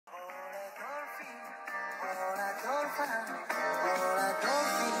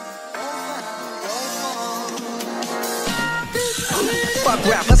Fuck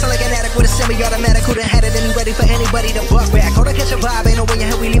rap, hustle like an addict with a semi-automatic. Who done had it and he ready for anybody to buck back. Hold on, catch a vibe, ain't no way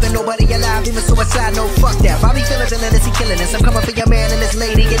in hell we leaving nobody alive. Even suicide, no fuck that. Bobby feelings and then he killing us. I'm coming for your man and his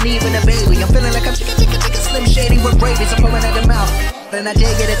lady and even a baby. I'm feeling like I'm Slim Shady with rabies. I'm pouring out the mouth. And I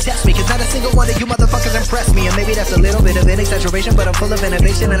dare get to test me, cause not a single one of you motherfuckers impress me. And maybe that's a little bit of an exaggeration, but I'm full of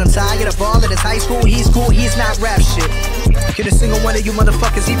innovation. And I'm tired of all of this high school, he's cool, he's not rap shit. Get a single one of you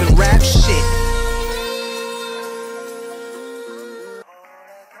motherfuckers even rap shit.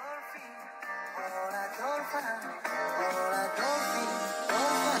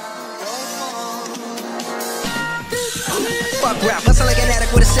 Fuck rap, hustle like an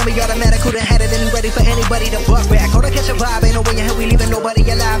addict with a semi-automatic. Who done had it and he ready for anybody to buck back. Hold on, catch a vibe, ain't no way in hell we leaving nobody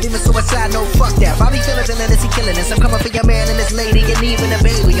alive. Even suicide, no fuck that. Bobby feelings and then he killing us. I'm coming for your man and his lady and even a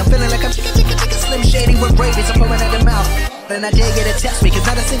baby. I'm feeling like I'm Slim Shady with rabies. I'm pouring out the mouth. And I dare get to test me, cause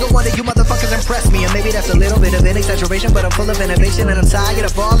not a single one of you motherfuckers impress me. And maybe that's a little bit of an exaggeration, but I'm full of innovation. And I'm tired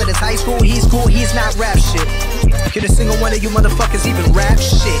of all of this high school, he's cool, he's not rap shit. Get a single one of you motherfuckers even rap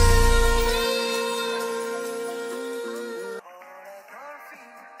shit.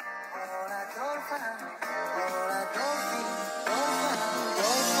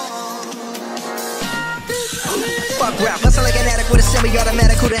 Fuck rap, hustle like an addict with a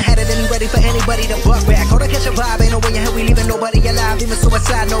semi-automatic. Who done had it and he ready for anybody to buck back. Hold on, catch a vibe, ain't no way in hell we leaving nobody alive. Even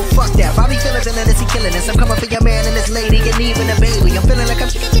suicide, no fuck that. Bobby feelings and then he killing us. I'm coming for your man and his lady and even a baby. I'm feeling like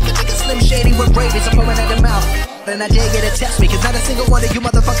I'm Slim Shady with rabies. I'm pouring out the mouth. And I dare get to test me, cause not a single one of you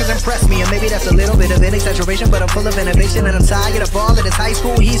motherfuckers impress me. And maybe that's a little bit of an exaggeration, but I'm full of innovation. And I'm tired of all of this high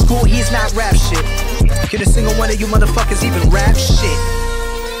school, he's cool, he's not rap shit. Get a single one of you motherfuckers even rap shit.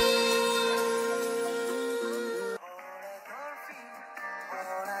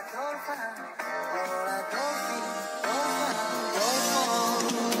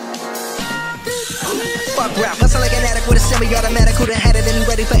 Fuck rap, hustle like an addict with a semi-automatic. Who done had it and he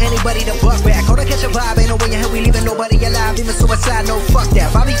ready for anybody to buck back. Hold on, catch a vibe, ain't no way in hell we leaving nobody alive. Even suicide, no fuck that.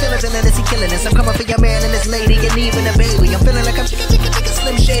 Bobby feelings and then he killing us. I'm coming for your man and his lady and even a baby. I'm feeling like I'm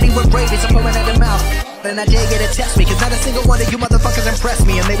Slim Shady with rabies. I'm pouring out the mouth. And I dare get to test me, cause not a single one of you motherfuckers impress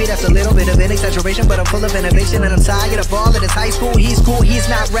me. And maybe that's a little bit of an exaggeration, but I'm full of innovation. And I'm tired of all of this high school, he's cool, he's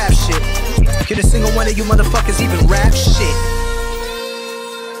not rap shit. Get a single one of you motherfuckers even rap shit.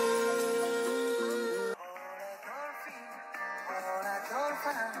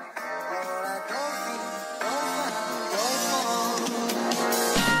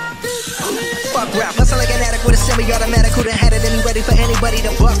 Fuck rap, hustle like an addict with a semi-automatic. Who done had it and he ready for anybody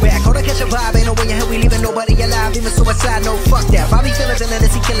to buck back. Hold on, catch a vibe, ain't no way in hell we leaving nobody alive. Even suicide, no fuck that. Bobby feelings and then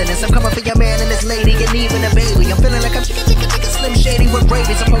he killing us. I'm coming for your man and his lady and even a baby. I'm feeling like I'm Slim Shady with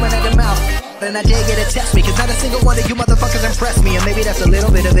rabies. I'm pouring out the mouth. And I dare get to test me, cause not a single one of you motherfuckers impress me. And maybe that's a little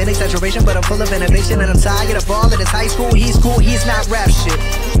bit of an exaggeration, but I'm full of innovation. And I'm tired of all of this high school, he's cool, he's not rap shit.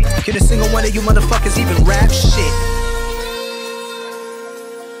 Get a single one of you motherfuckers even rap shit.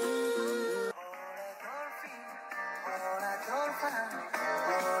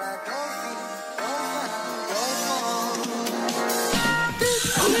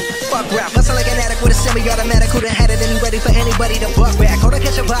 Fuck rap, hustle like an addict with a semi-automatic. Who done had it and he ready for anybody to buck back. Hold on,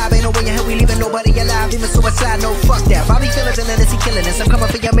 catch a vibe, ain't no way in hell we leaving nobody alive. Even suicide, no fuck that. Bobby feelings and then he killing us. I'm coming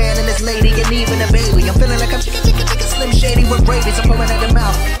for your man and his lady and even a baby. I'm feeling like I'm Slim Shady with rabies. I'm pouring out the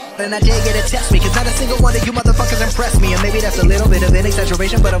mouth. And I dare get to test me, cause not a single one of you motherfuckers impress me. And maybe that's a little bit of an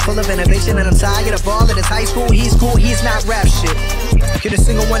exaggeration, but I'm full of innovation. And I'm tired of all of this high school, he's cool, he's not rap shit. Get a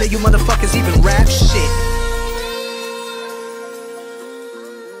single one of you motherfuckers even rap shit.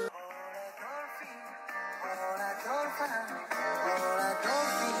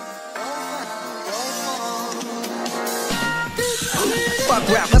 Fuck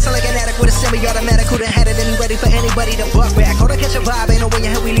rap, hustle like an addict with a semi-automatic. Who done had it and he ready for anybody to buck back. Hold on, catch a vibe, ain't no way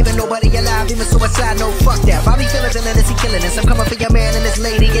in hell we leaving nobody alive. Even suicide, no fuck that. Bobby feelings and then he killing us. I'm coming for your man and his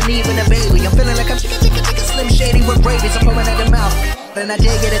lady and even a baby. I'm feeling like I'm Slim Shady with rabies. I'm pouring out the mouth. And I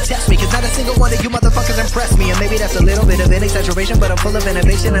dare get to test me, cause not a single one of you motherfuckers impress me. And maybe that's a little bit of an exaggeration, but I'm full of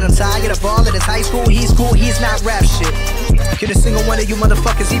innovation. And I'm tired of all of this high school, he's cool, he's not rap shit. Get a single one of you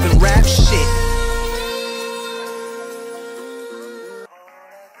motherfuckers even rap shit.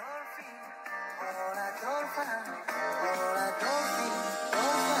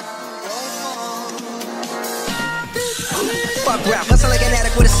 Fuck rap, hustle like an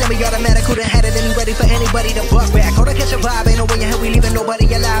addict with a semi-automatic. Who done had it and he ready for anybody to buck back. Hold on, catch a vibe, ain't no way in hell we leaving nobody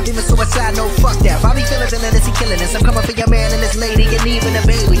alive. Even suicide, no fuck that. Bobby feelings and then he killing us. I'm coming for your man and his lady and even a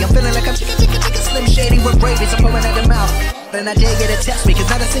baby. I'm feeling like I'm Slim Shady with rabies. I'm pouring out the mouth. And I dare get to test me, cause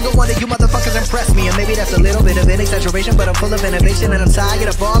not a single one of you motherfuckers impress me. And maybe that's a little bit of an exaggeration, but I'm full of innovation. And I'm tired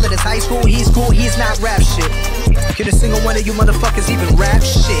of all of this high school, he's cool, he's not rap shit. Can a single one of you motherfuckers even rap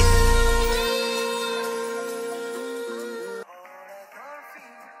shit?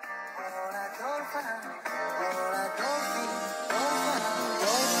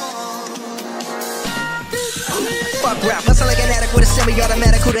 Fuck rap, hustle like an addict with a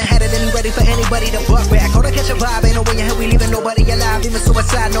semi-automatic. Who done had it and ready for anybody to buck back? Hold on, catch a vibe, ain't no way in hell we leaving nobody alive. Even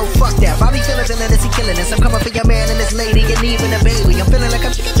suicide, no fuck that. Bobby feelings and then he killing us. I'm coming for your man and this lady and even a baby. I'm feeling like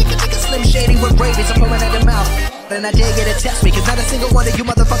I'm Slim Shady with rabies. I'm pulling at the mouth. And I dare get to test me, cause not a single one of you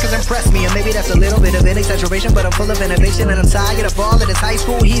motherfuckers impress me. And maybe that's a little bit of an exaggeration, but I'm full of innovation. And I'm tired of all of this high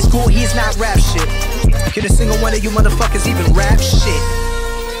school, he's cool, he's not rap shit. Can a single one of you motherfuckers even rap shit?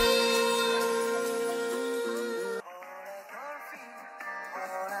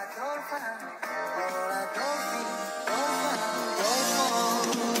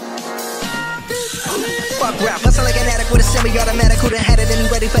 Fuck rap, hustle like an addict with a semi-automatic. Who done had it and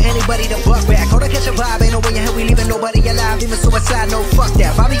ready for anybody to buck back? Hold on, catch a vibe, ain't no way in hell we leaving nobody alive. Even suicide, no fuck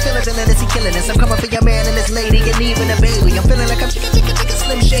that. Bobby feelings and then he killing us. I'm coming for your man and this lady and even a baby. I'm feeling like I'm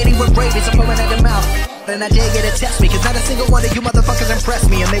Slim Shady with rabies. I'm pulling at the mouth. And I dare get to test me, cause not a single one of you motherfuckers impress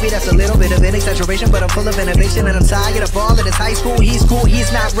me. And maybe that's a little bit of an exaggeration, but I'm full of innovation. And I'm tired of all of this high school, he's cool,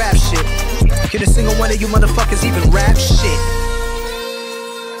 he's not rap shit. Can a single one of you motherfuckers even rap shit?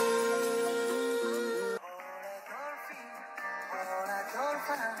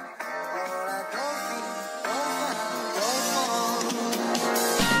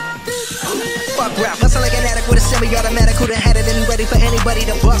 Fuck rap, hustle like an addict with a semi-automatic. Who done had it and ready for anybody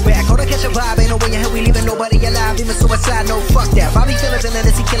to buck back? Hold on, catch a vibe, ain't no way in hell we leaving nobody alive. Even suicide, no fuck that. Bobby feelings and then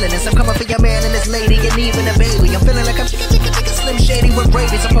he killing us. I'm coming for your man and this lady and even a baby. I'm feeling like I'm Slim Shady with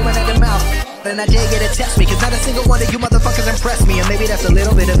rabies. I'm pulling at the mouth. And I dare get to test me, cause not a single one of you motherfuckers impress me. And maybe that's a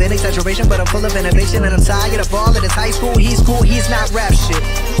little bit of an exaggeration, but I'm full of innovation. And I'm tired of all of this high school, he's cool, he's not rap shit.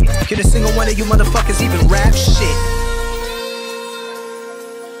 Can a single one of you motherfuckers even rap shit?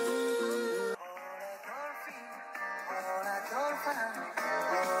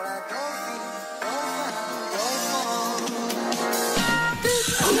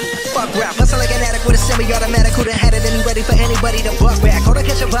 Fuck rap, hustle like an addict with a semi-automatic. Who done had it and ready for anybody to buck back? Hold on,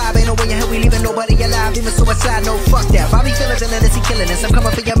 catch a vibe, ain't no way in hell we leaving nobody alive. Even suicide, no fuck that. Bobby feelings and then he killing us. I'm coming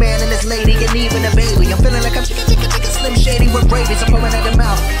for your man and this lady and even a baby. I'm feeling like I'm Slim Shady with rabies. I'm pulling at the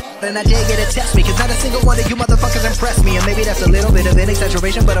mouth. And I dare get to test me, cause not a single one of you motherfuckers impress me. And maybe that's a little bit of an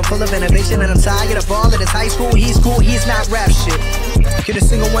exaggeration, but I'm full of innovation. And I'm tired of all of this high school, he's cool, he's not rap shit. Can a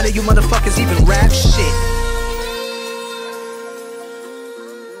single one of you motherfuckers even rap shit?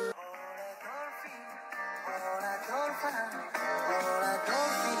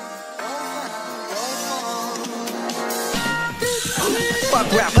 Fuck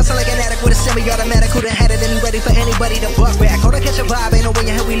rap, hustle like an addict with a semi-automatic. Who done had it and ready for anybody to buck back? Hold on, catch a vibe, ain't no way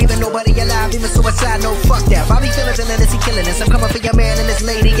in hell we leaving nobody alive. Even suicide, no fuck that. Bobby feelings and then he killing us. I'm coming for your man and this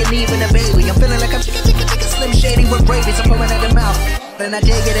lady and even a baby. I'm feeling like I'm Slim Shady with rabies. I'm pulling at the mouth. And I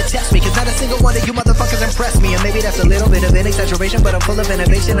dare get to test me, cause not a single one of you motherfuckers impress me. And maybe that's a little bit of an exaggeration, but I'm full of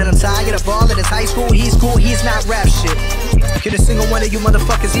innovation. And I'm tired of all of this high school, he's cool, he's not rap shit. Can a single one of you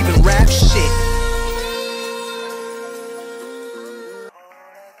motherfuckers even rap shit?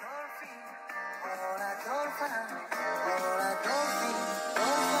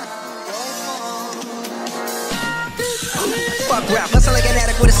 Fuck rap, hustle like an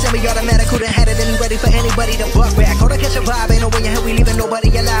addict with a semi-automatic. Who done had it and ready for anybody to buck back? Hold on, catch a vibe, ain't no way in hell we leaving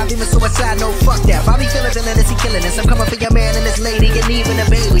nobody alive. Even suicide, no fuck that. Bobby feelings and then he killing us. I'm coming for your man and this lady and even a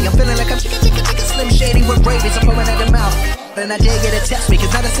baby. I'm feeling like I'm Slim Shady with rabies. I'm pulling at the mouth. And I dare get to test me,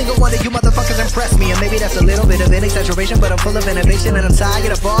 cause not a single one of you motherfuckers impress me. And maybe that's a little bit of an exaggeration, but I'm full of innovation. And I'm tired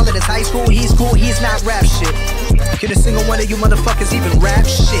of all of this high school, he's cool, he's not rap shit. Can a single one of you motherfuckers even rap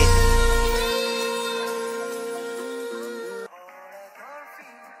shit?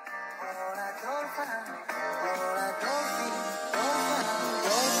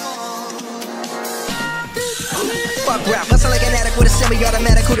 Fuck rap, hustle like an addict with a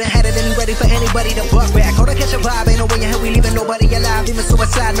semi-automatic. Who done had it and ready for anybody to buck back? Hold on, catch a vibe, ain't no way in hell we leaving nobody alive. Even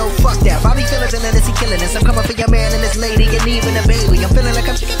suicide, no fuck that. Bobby feelings and then he killing us. I'm coming for your man and this lady and even a baby. I'm feeling like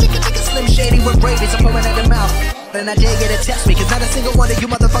I'm Slim Shady with rabies. I'm pulling at the mouth. And I dare get to test me, cause not a single one of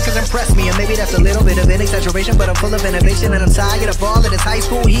you motherfuckers impress me. And maybe that's a little bit of an exaggeration, but I'm full of innovation. And I'm tired of all of this high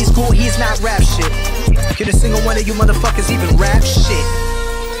school, he's cool, he's not rap shit. Can a single one of you motherfuckers even rap shit?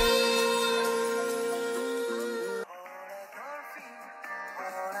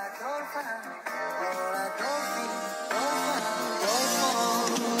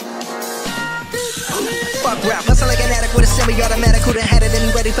 Fuck rap, hustle like an addict with a semi-automatic. Who done had it and he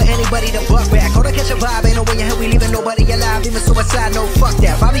ready for anybody to buck back. Hold on, catch a vibe, ain't no way in hell we leaving nobody alive. Even suicide, no fuck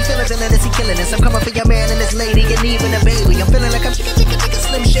that. Bobby feelings and then he killing us. I'm coming for your man and his lady and even a baby. I'm feeling like I'm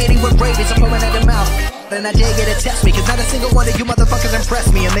Slim Shady with rabies. I'm pouring out the mouth. And I dare get to test me, cause not a single one of you motherfuckers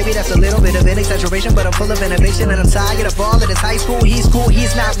impress me. And maybe that's a little bit of an exaggeration, but I'm full of innovation. And I'm tired of all of this high school, he's cool,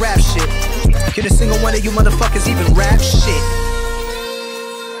 he's not rap shit. Can a single one of you motherfuckers even rap shit?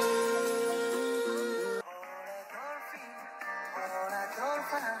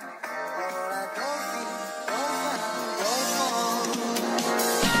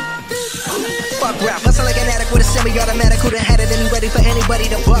 Fuck rap, hustle like an addict with a semi-automatic. Who done had it and he ready for anybody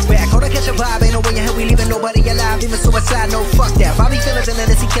to buck back. Hold on, catch a vibe, ain't no way in hell we leaving nobody alive. Even suicide, no fuck that. Bobby feelings and then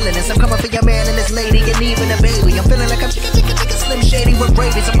he killing us. I'm coming for your man and his lady and even a baby. I'm feeling like I'm Slim Shady with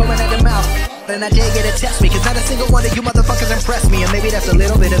rabies. I'm pouring out the mouth. And I dare get to test me, cause not a single one of you motherfuckers impress me. And maybe that's a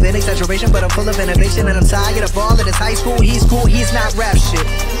little bit of an exaggeration, but I'm full of innovation. And I'm tired of all of this high school, he's cool, he's not rap shit.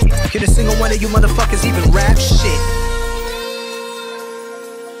 Can a single one of you motherfuckers even rap shit?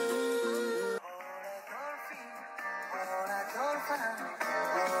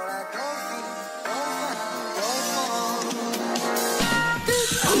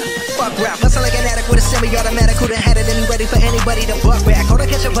 Fuck rap, hustle like an addict with a semi-automatic. Who done had it and he ready for anybody to buck back. Hold on,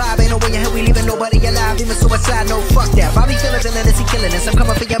 catch a vibe, ain't no way in hell we leaving nobody alive. Even suicide, no fuck that. Bobby feelings and then he killing us. I'm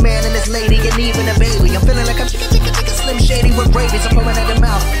coming for your man and his lady and even a baby. I'm feeling like I'm Slim Shady with rabies. I'm pouring out the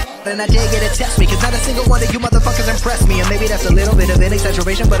mouth. And I dare get to test me, cause not a single one of you motherfuckers impress me. And maybe that's a little bit of an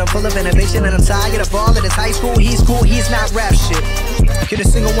exaggeration, but I'm full of innovation. And I'm tired of all of this high school, he's cool, he's not rap shit. Can a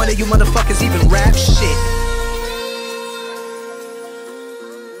single one of you motherfuckers even rap shit?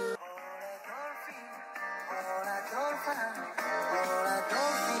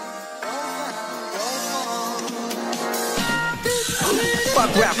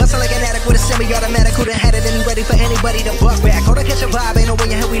 Fuck rap, hustle like an addict with a semi-automatic. Who done had it and he ready for anybody to buck back. Hold on, catch a vibe, ain't no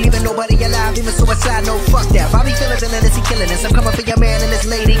way in hell we leaving nobody alive. Even suicide, no fuck that. Bobby feelings and then he killing us. I'm coming for your man and his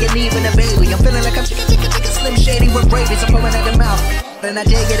lady and even a baby. I'm feeling like I'm Slim Shady with rabies. I'm pouring out the mouth. And I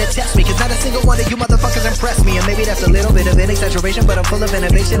dare get to test me, cause not a single one of you motherfuckers impress me. And maybe that's a little bit of an exaggeration, but I'm full of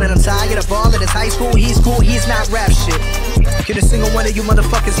innovation. And I'm tired of all of this high school, he's cool, he's not rap shit. Can a single one of you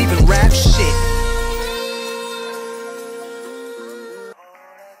motherfuckers even rap shit?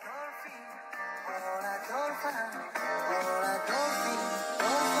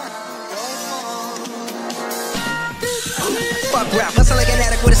 Fuck rap, hustle like an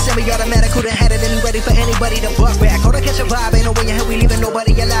addict with a semi-automatic. Who done had it and he ready for anybody to buck back. Hold on, catch a vibe, ain't no way in hell we leaving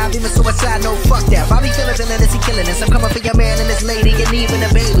nobody alive. Even suicide, no fuck that. Bobby feelings and then he killing us. I'm coming for your man and his lady and even a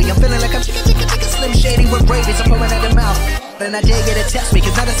baby. I'm feeling like I'm Slim Shady with rabies. I'm pouring out the mouth. And I dare get to test me,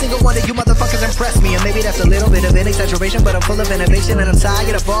 cause not a single one of you motherfuckers impress me. And maybe that's a little bit of an exaggeration, but I'm full of innovation. And I'm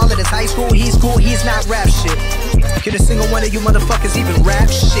tired of all of this high school, he's cool, he's not rap shit. Can a single one of you motherfuckers even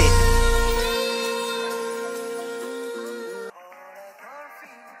rap shit?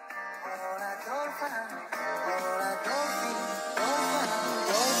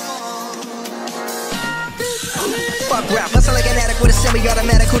 Fuck rap, hustle like an addict with a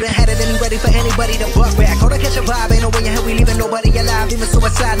semi-automatic. Who done had it and he ready for anybody to buck back. Hold on, catch a vibe, ain't no way in hell we leaving nobody alive. Even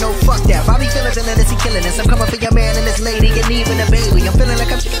suicide, no fuck that. Bobby feelings and then he killing us. I'm coming for your man and his lady and even a baby. I'm feeling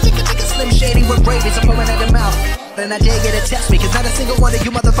like I'm Slim Shady with rabies. I'm pouring out the mouth. And I dare get to test me, cause not a single one of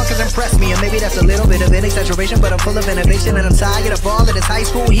you motherfuckers impress me. And maybe that's a little bit of an exaggeration, but I'm full of innovation. And I'm tired of all of this high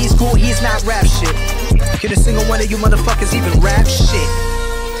school, he's cool, he's not rap shit. Can a single one of you motherfuckers even rap shit?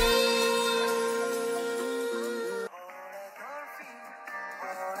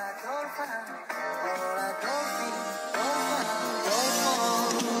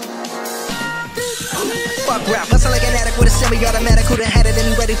 Fuck rap, hustle like an addict with a semi-automatic. Who done had it and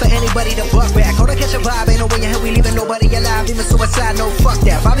he ready for anybody to buck back. Hold on, catch a vibe, ain't no way in hell we leaving nobody alive. Even suicide, no fuck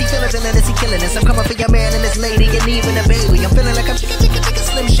that. Bobby feelings and then he killing us. I'm coming for your man and his lady and even a baby. I'm feeling like I'm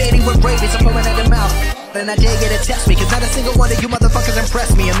Slim Shady with rabies. I'm pouring out the mouth. And I dare get to test me, cause not a single one of you motherfuckers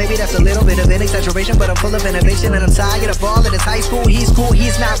impress me. And maybe that's a little bit of an exaggeration, but I'm full of innovation. And I'm tired of all of this high school, he's cool,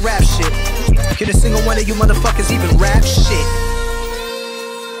 he's not rap shit. Can a single one of you motherfuckers even rap shit?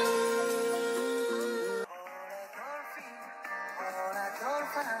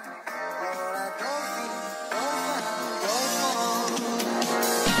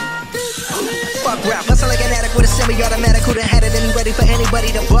 Fuck rap, hustle like an addict with a semi-automatic. Who done had it and he ready for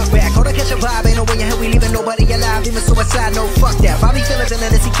anybody to buck back. Hold on, catch a vibe, ain't no way in hell we leaving nobody alive. Even suicide, no fuck that. Bobby feelings and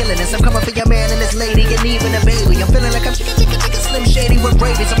then he killing us. I'm coming for your man and his lady and even a baby. I'm feeling like I'm Slim Shady with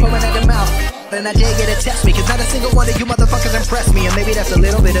rabies. I'm pouring out the mouth. And I dare get to test me, cause not a single one of you motherfuckers impress me. And maybe that's a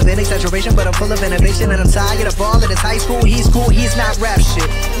little bit of an exaggeration, but I'm full of innovation. And I'm tired of all of this high school, he's cool, he's not rap shit.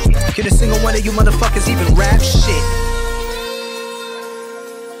 Can a single one of you motherfuckers even rap shit?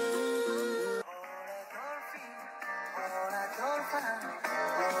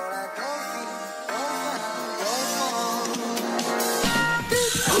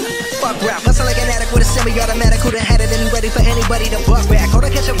 Fuck rap, hustle like an addict with a semi-automatic. Who done had it and ready for anybody to buck back? Hold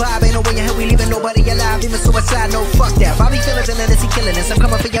on, catch a vibe, ain't no way in hell we leaving nobody alive. Even suicide, no fuck that. Bobby feelings and then he killing us. I'm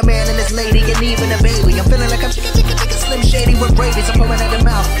coming for your man and his lady and even a baby. I'm feeling like I'm Slim Shady with rabies. I'm pouring out the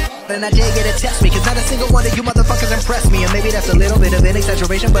mouth. And I dare get to test me, cause not a single one of you motherfuckers impress me. And maybe that's a little bit of an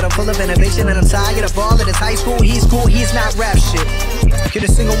exaggeration, but I'm full of innovation and I'm tired of all of this high school. He's cool, he's not rap shit. Can a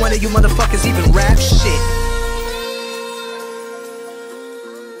single one of you motherfuckers even rap shit?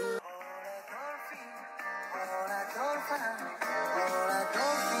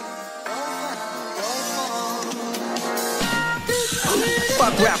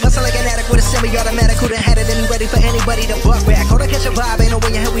 Fuck rap, hustle like an addict with a semi-automatic. Who done had it and ready for anybody to buck back? Hold on, catch a vibe, ain't no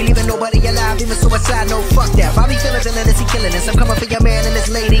way in hell we leaving nobody alive. Even suicide, no fuck that. Bobby feelings and then he killing us. I'm coming for your man and his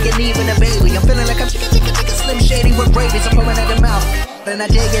lady and even a baby. I'm feeling like I'm Slim Shady with rabies. I'm pouring out the mouth. And I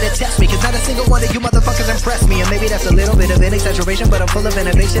dare get to test me, cause not a single one of you motherfuckers impress me. And maybe that's a little bit of an exaggeration, but I'm full of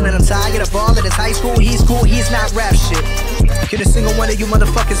innovation and I'm tired of all of this high school. He's cool, he's not rap shit. Can a single one of you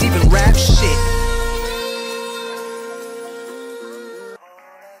motherfuckers even rap shit?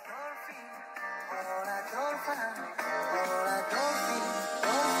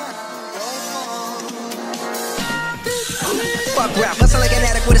 Fuck rap, hustle like an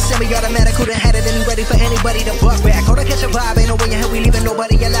addict with a semi-automatic. Who done had it and ready for anybody to buck back? Hold on, catch a vibe, ain't no way in hell we leaving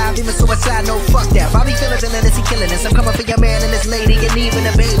nobody alive. Even suicide, no fuck that. Bobby feelings and then he killing us. I'm coming for your man and his lady and even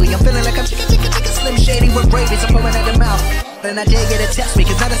a baby. I'm feeling like I'm Slim Shady with rabies. I'm pouring out the mouth. And I dare get to test me,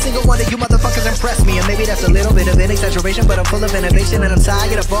 cause not a single one of you motherfuckers impress me. And maybe that's a little bit of an exaggeration, but I'm full of innovation and I'm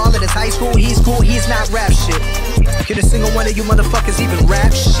tired of all of this high school. He's cool, he's not rap shit. Can a single one of you motherfuckers even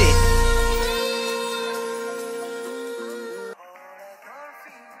rap shit?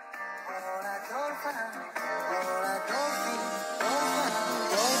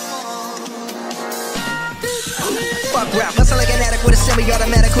 Fuck rap, hustle like an addict with a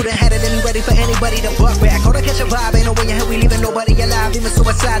semi-automatic. Who done had it and ready for anybody to buck back? Hold on, catch a vibe, ain't no way in hell we leaving nobody alive. Even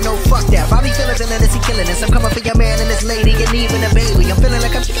suicide, no fuck that. Bobby feelings and then he killing us. I'm coming for your man and his lady and even a baby. I'm feeling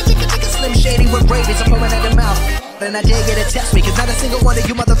like I'm Slim Shady with rabies. I'm pouring out the mouth. And I dare get to test me, cause not a single one of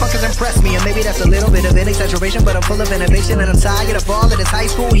you motherfuckers impress me. And maybe that's a little bit of an exaggeration, but I'm full of innovation and I'm tired of all of this high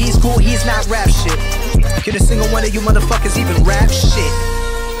school. He's cool, he's not rap shit. Can a single one of you motherfuckers even rap shit?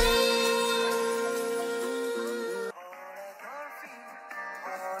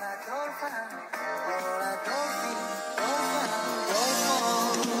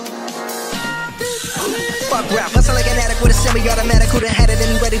 Fuck rap, hustle like an addict with a semi-automatic. Who done had it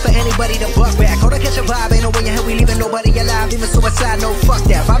and ready for anybody to buck back? Hold on, catch a vibe, ain't no way in hell we leaving nobody alive. Even suicide, no fuck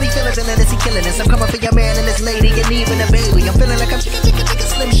that. Bobby feelings and then he killing us. I'm coming for your man and his lady and even a baby. I'm feeling like I'm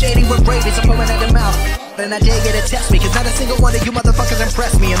Slim Shady with rabies. I'm pouring out the mouth. And I dare get to test me, cause not a single one of you motherfuckers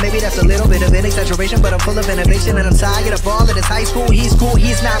impress me. And maybe that's a little bit of an exaggeration, but I'm full of innovation and I'm tired of all of this high school. He's cool,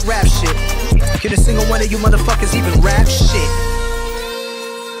 he's not rap shit. Can a single one of you motherfuckers even rap shit?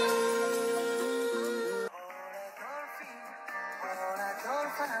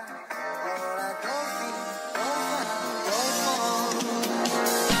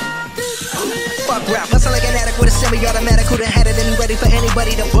 Fuck rap, hustle like an addict with a semi-automatic. Who done had it and ready for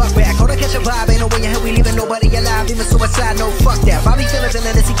anybody to buck back? Hold on, catch a vibe, ain't no way in hell we leaving nobody alive. Even suicide, no fuck that. Bobby feelings and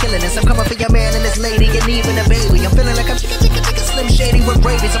then he killing us. I'm coming for your man and his lady and even a baby. I'm feeling like I'm Slim Shady with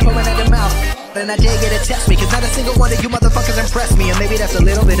rabies. I'm pouring out the mouth. And I dare get to test me, cause not a single one of you motherfuckers impress me. And maybe that's a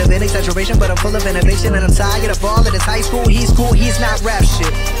little bit of an exaggeration, but I'm full of innovation and I'm tired of all of this high school. He's cool, he's not rap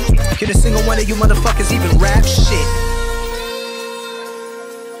shit. Can a single one of you motherfuckers even rap shit?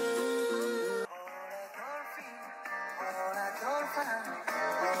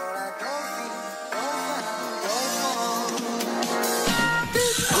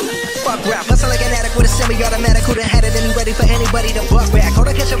 Fuck rap, hustle like an addict with a semi-automatic. Who done had it and ready for anybody to buck back? Hold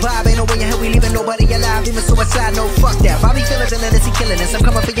on, catch a vibe, ain't no way in hell we leaving nobody alive. Even suicide, no fuck that. Bobby feelings and then he killing us. I'm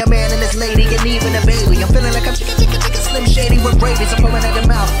coming for your man and his lady and even a baby. I'm feeling like I'm Slim Shady with rabies. I'm pouring out the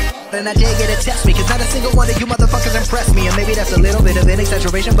mouth. And I dare get to test me, cause not a single one of you motherfuckers impress me. And maybe that's a little bit of an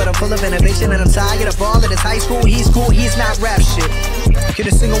exaggeration, but I'm full of innovation and I'm tired of all of this high school. He's cool, he's not rap shit. Can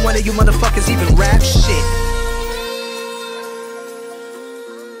a single one of you motherfuckers even rap shit?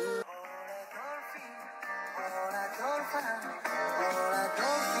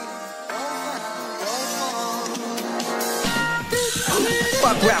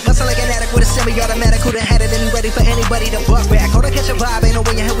 Fuck rap, hustle like an addict automatic with a semi-automatic. Couldn't had it and ready for anybody to buck back. Hold on, catch a vibe, ain't no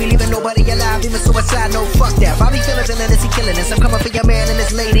way in hell we leaving nobody alive. Even suicide, no fuck that. Bobby feelings and then he killing us. I'm coming for your man and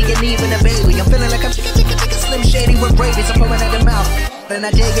his lady and even a baby. I'm feeling like I'm Slim Shady with rabies. I'm pouring out the mouth. And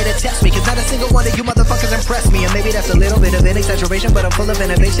I dare get to test me, cause not a single one of you motherfuckers impress me. And maybe that's a little bit of an exaggeration, but I'm full of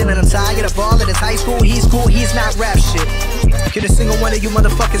innovation. And I'm tired of all of this high school, he's not rap shit. Can a single one of you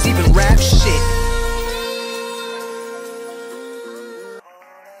motherfuckers even rap shit?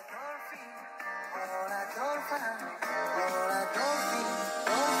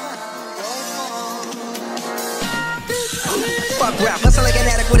 Fuck rap, muscle like an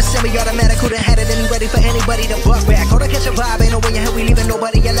addict with a semi-automatic. Couldn't had it and ready for anybody to buck back. Hold on, catch a vibe, ain't no way in hell we leaving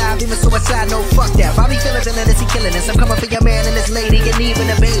nobody alive. Even suicide, no fuck that. Bobby feelings and then he killing us. I'm coming for your man and his lady and even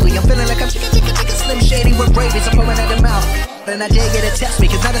a baby. I'm feeling like I'm Slim Shady with rabies. I'm pouring out the mouth. And I dare get to test me,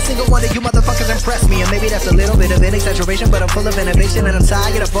 cause not a single one of you motherfuckers impress me. And maybe that's a little bit of an exaggeration, but I'm full of innovation. And I'm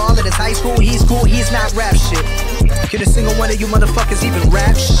tired of all of this high school, he's not rap shit. Can a single one of you motherfuckers even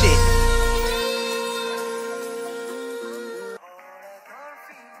rap shit?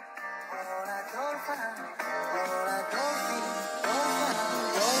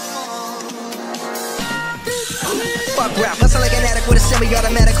 Fuck rap, muscle like an addict with a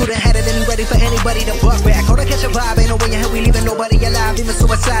semi-automatic. Couldn't had it and ready for anybody to buck back. Hold on, catch a vibe, ain't no way in hell we leaving nobody alive. Even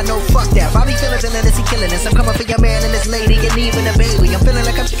suicide, no fuck that. Bobby feelings and then he killing us. I'm coming for your man and his lady and even a baby. I'm feeling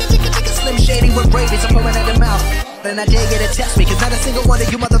like I'm Slim Shady with rabies. I'm pouring out the mouth. And I dare get to test me, cause not a single one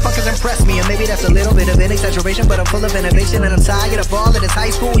of you motherfuckers impress me. And maybe that's a little bit of an exaggeration, but I'm full of innovation. And I'm tired of all of this high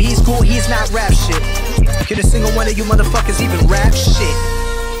school, he's not rap shit. Can a single one of you motherfuckers even rap shit?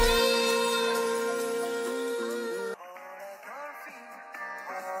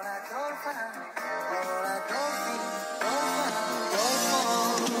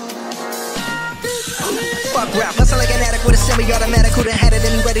 Fuck rap, muscle like an addict with a semi-automatic. Couldn't had it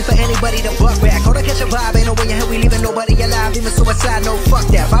and ready for anybody to buck back. Hold on, catch a vibe, ain't no way in hell we leaving nobody alive. Even suicide, no fuck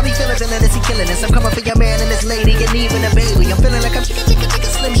that. Bobby feelings and then he killing us. I'm coming for your man and his lady and even a baby. I'm feeling like I'm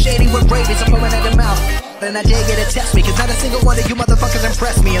Slim Shady with rabies. I'm pouring out the mouth. And I dare get to test me, cause not a single one of you motherfuckers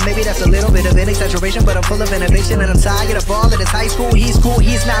impress me. And maybe that's a little bit of an exaggeration, but I'm full of innovation. And I'm tired of all of this high school,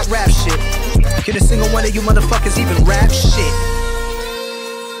 he's not rap shit. Can a single one of you motherfuckers even rap shit?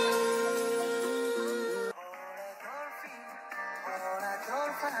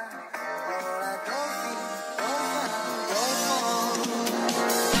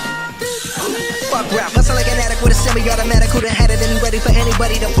 Fuck rap, muscle like an addict with a semi-automatic. Couldn't had it and ready for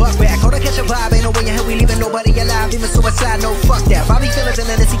anybody to buck back. Hold on, catch a vibe, ain't no way in hell we leaving nobody alive. Even suicide, no fuck that. Bobby feelings and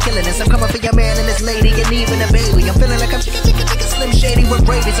then he killing us. I'm coming for your man and his lady and even a baby. I'm feeling like I'm Slim Shady with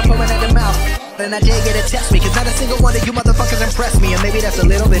rabies. I'm pouring out the mouth. And I dare get to test me, cause not a single one of you motherfuckers impress me. And maybe that's a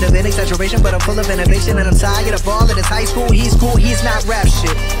little bit of an exaggeration, but I'm full of innovation. And I'm tired of all of this high school, he's not rap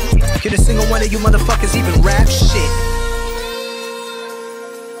shit. Can a single one of you motherfuckers even rap shit?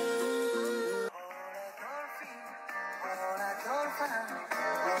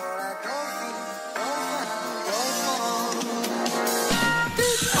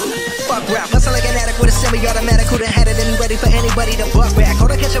 Fuck rap, muscle like an addict with a semi-automatic. Couldn't had it and ready for anybody to buck back.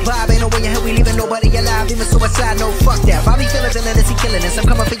 Hold on, catch a vibe, ain't no way in hell we leaving nobody alive. Even suicide, no fuck that. Bobby feelings and then he killing us. I'm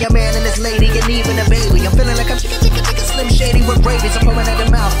coming for your man and his lady and even a baby. I'm feeling like I'm Slim Shady with rabies. I'm pouring out the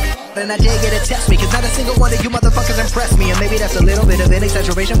mouth. And I dare get to test me, cause not a single one of you motherfuckers impress me. And maybe that's a little bit of an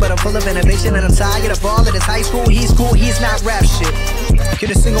exaggeration, but I'm full of innovation. And I'm tired of all of this high school, he's not rap shit. Can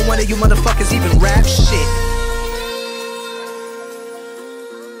a single one of you motherfuckers even rap shit?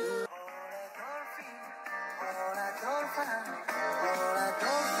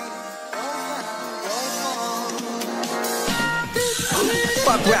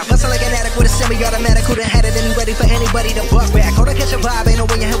 Fuck rap, muscle like an addict with a semi-automatic. Couldn't had it and ready for anybody to buck back. Hold on, catch a vibe, ain't no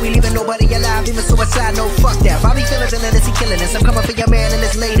way in hell we leaving nobody alive. Even suicide, no fuck that. Bobby feelings and then he killing us. I'm coming for your man and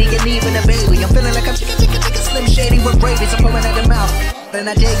his lady and even a baby. I'm feeling like I'm Slim Shady with rabies. I'm pouring out the mouth. And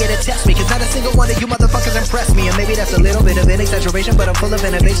I dare get to test me, cause not a single one of you motherfuckers impress me. And maybe that's a little bit of an exaggeration, but I'm full of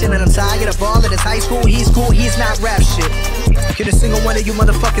innovation. And I'm tired of all of this high school, he's not rap shit. Can a single one of you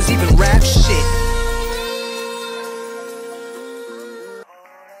motherfuckers even rap shit?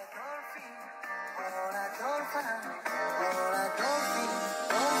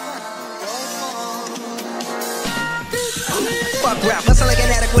 Fuck rap, muscle like an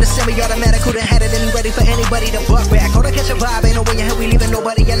addict with a semi-automatic. Couldn't had it and ready for anybody to buck back. Hold on, catch a vibe, ain't no way in hell we leaving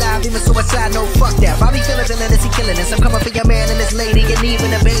nobody alive. Even suicide, no fuck that. Bobby feelings and then he killing us. I'm coming for your man and his lady and even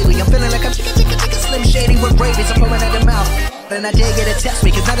a baby. I'm feeling like I'm Slim Shady with rabies. I'm pouring out the mouth. And I dare get to test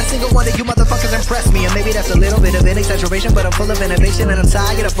me, cause not a single one of you motherfuckers impress me. And maybe that's a little bit of an exaggeration, but I'm full of innovation. And I'm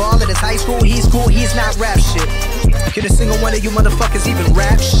tired of all of this high school, he's not rap shit. Can a single one of you motherfuckers even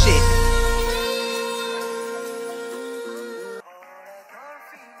rap shit?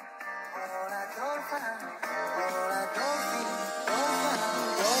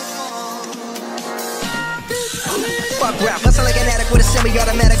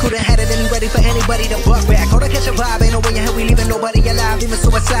 couldn't had it any ready for anybody to buck back. Hold on, catch a vibe, ain't no way in hell we leaving nobody alive. Even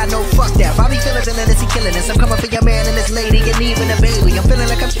suicide, no fuck that. Bobby feelings and then he killing us. I'm coming for your man and this lady and even a baby. I'm feeling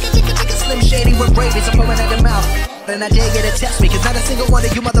like I'm Slim Shady with rabies. I'm foaming at the mouth. And I dare get to test me, cause not a single one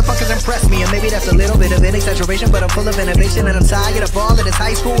of you motherfuckers impress me. And maybe that's a little bit of an exaggeration, but I'm full of innovation. And I'm tired of all of this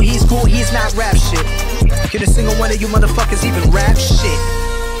high school, he's cool, he's not rap shit. Can a single one of you motherfuckers even rap shit?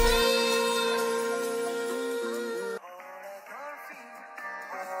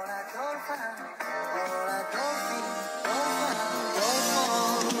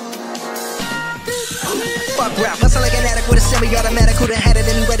 Fuck rap, hustle like an addict with a semi-automatic. Who done had it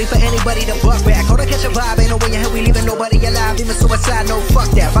and ready for anybody to buck back. Hold on, catch a vibe, ain't no way in hell we leaving nobody alive. Even suicide, no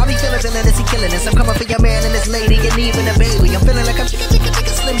fuck that. Bobby feelings and then he killing us. I'm coming for your man and this lady and even a baby. I'm feeling like I'm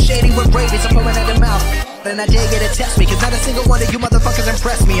Slim Shady with rabies. I'm foaming at the mouth. And I dare get to test me, cause not a single one of you motherfuckers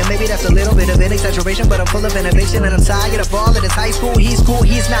impress me. And maybe that's a little bit of an exaggeration, but I'm full of innovation. And I'm tired of all of this high school, he's cool,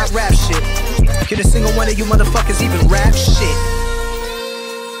 he's not rap shit. Can a single one of you motherfuckers even rap shit?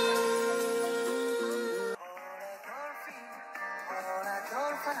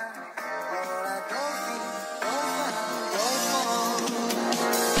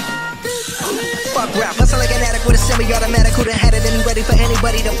 Fuck rap, hustle like an addict with a semi-automatic. Who done had it and ready for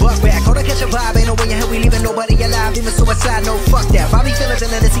anybody to buck back. Hold on, catch a vibe, ain't no way in hell we leaving nobody alive. Even suicide, no fuck that. Bobby feelings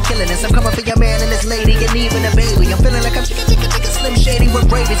and then he killing us. I'm coming for your man and this lady and even a baby. I'm feeling like I'm Slim Shady with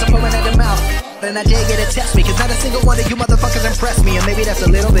rabies. I'm foaming at the mouth. And I dare get to test me, cause not a single one of you motherfuckers impress me. And maybe that's a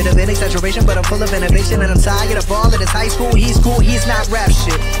little bit of an exaggeration, but I'm full of innovation. And I'm tired of all of this high school, he's cool, he's not rap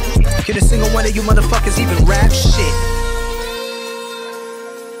shit. Can a single one of you motherfuckers even rap shit?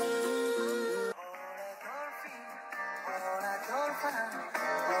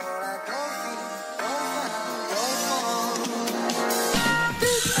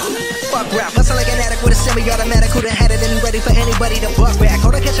 Fuck rap, hustle like an addict with a semi-automatic. Who done had it and ready for anybody to buck back.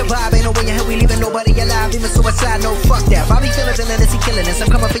 Hold on, catch a vibe, ain't no way in hell we leaving nobody alive. Even suicide, no fuck that. Bobby feelings and then he killing us.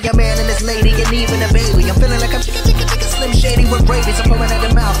 I'm coming for your man and this lady and even a baby. I'm feeling like I'm Slim Shady with rabies. I'm foaming at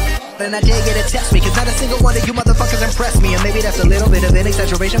the mouth. And I dare get to test me, cause not a single one of you motherfuckers impress me. And maybe that's a little bit of an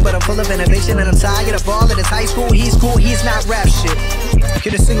exaggeration, but I'm full of innovation. And I'm tired of all of this high school, he's cool, he's not rap shit.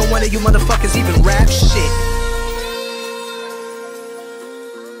 Can a single one of you motherfuckers even rap shit?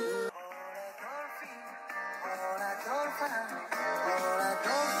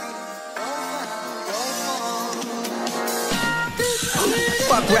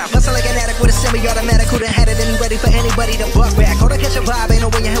 Fuck rap, hustle like an addict with a semi-automatic. Who done had it and ready for anybody to buck back. Hold on, catch a vibe, ain't no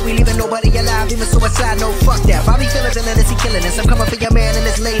way in hell we leaving nobody alive. Even suicide, no fuck that. Bobby feelings and then he killing us. I'm coming for your man and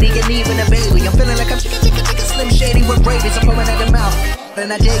this lady and even a baby. I'm feeling like I'm Slim Shady with rabies. I'm foaming at the mouth.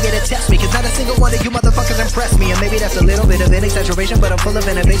 And I dare get to test me, cause not a single one of you motherfuckers impress me. And maybe that's a little bit of an exaggeration, but I'm full of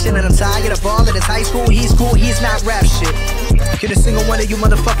innovation. And I'm tired of all of this high school, he's cool, he's not rap shit. Can a single one of you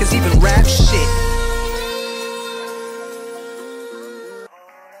motherfuckers even rap shit?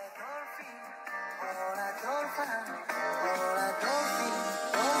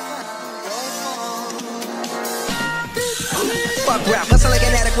 Fuck rap, hustle like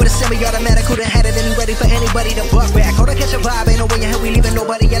an addict with a semi-automatic. Who done had it and ready for anybody to buck back. Hold on, catch a vibe, ain't no way in hell we leaving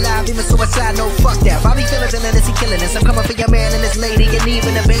nobody alive. Even suicide, no fuck that. Bobby feelings and then he killing us. I'm coming for your man and this lady and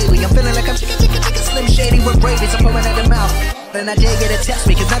even a baby. I'm feeling like I'm Slim Shady with rabies. I'm foaming at the mouth. And I dare get to test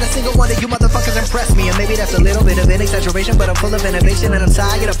me, cause not a single one of you motherfuckers impress me. And maybe that's a little bit of an exaggeration, but I'm full of innovation. And I'm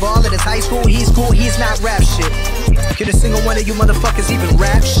tired of all of this high school, he's cool, he's not rap shit. Can a single one of you motherfuckers even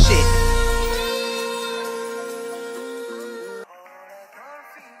rap shit?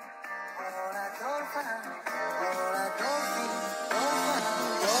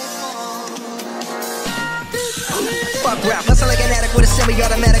 Fuck rap, hustle like an addict with a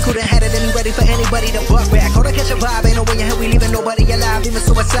semi-automatic. Who done had it and ready for anybody to buck back. Hold on, catch a vibe, ain't no way in hell we leaving nobody alive. Even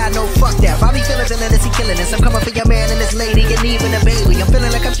suicide, no fuck that. Bobby feelings and then he killing us. I'm coming for your man and this lady and even a baby. I'm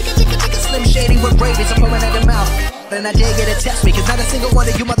feeling like I'm Slim Shady with rabies. I'm foaming at the mouth. And I dare get to test me, cause not a single one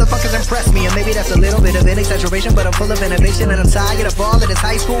of you motherfuckers impress me. And maybe that's a little bit of an exaggeration, but I'm full of innovation. And I'm tired of all of this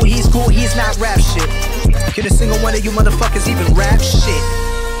high school, he's cool, he's not rap shit. Can a single one of you motherfuckers even rap shit?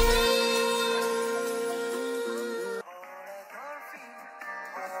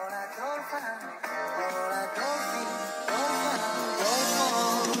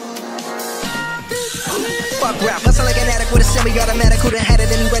 Fuck rap, hustle like an addict with a semi-automatic. Who done had it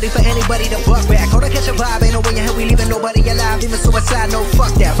and ready for anybody to buck back. Hold on, catch a vibe, ain't no way in hell we leaving nobody alive. Even suicide, no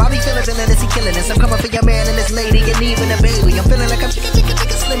fuck that. Bobby feelings and then he killing us. I'm coming for your man and this lady and even a baby. I'm feeling like I'm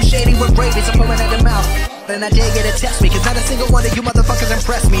Slim Shady with rabies. I'm foaming at the mouth. And I dare get to test me, cause not a single one of you motherfuckers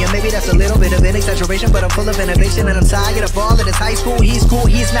impress me. And maybe that's a little bit of an exaggeration, but I'm full of innovation. And I'm tired of all of this high school, he's cool,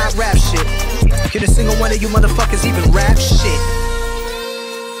 he's not rap shit. Can a single one of you motherfuckers even rap shit?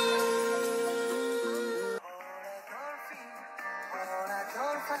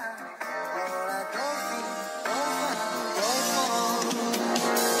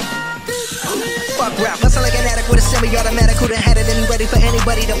 Fuck rap, hustle like an addict with a semi-automatic. Who done had it and he ready for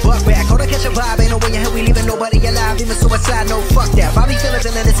anybody to buck back. Hold on, catch a vibe, ain't no way in hell we leaving nobody alive. Even suicide, no fuck that. Bobby feelings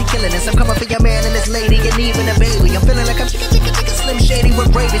and then he killing us. I'm coming for your man and his lady and even a baby. I'm feeling like I'm Slim Shady with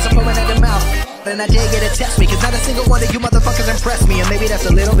rabies. I'm pouring out the mouth. And I dare you to test me, cause not a single one of you motherfuckers impress me. And maybe that's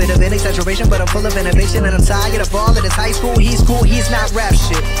a little bit of an exaggeration, but I'm full of innovation. And I'm tired of all of this high school, he's cool, he's not rap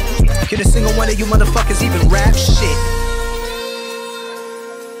shit. Can a single one of you motherfuckers even rap shit?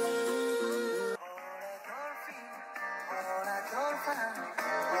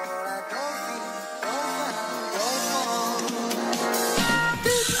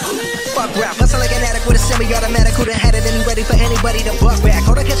 Fuck rap, hustle like an addict with a semi-automatic. Who done had it and he ready for anybody to buck back.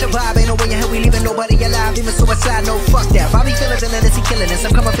 Hold on, catch a vibe, ain't no way in hell we leaving nobody alive. Even suicide, no fuck that. Bobby feelings and then he killing us.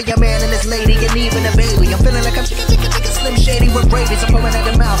 I'm coming for your man and his lady and even a baby. I'm feeling like I'm Slim Shady with rabies. I'm pouring out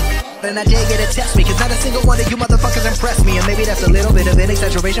the mouth. And I dare you to test me, cause not a single one of you motherfuckers impress me. And maybe that's a little bit of an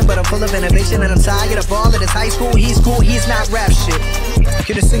exaggeration, but I'm full of innovation. And I'm tired of all of this high school, he's cool, he's not rap shit.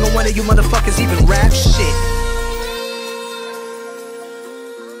 Can a single one of you motherfuckers even rap shit?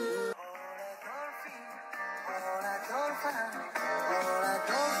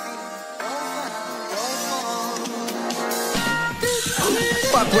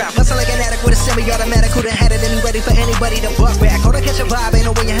 Fuck rap, hustle like an addict with a semi-automatic. Who done had it and he ready for anybody to buck back. Hold on, catch a vibe, ain't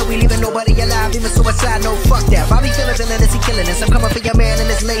no way in hell we leaving nobody alive. Even suicide, no fuck that. Bobby feelings and then he killing us. I'm coming for your man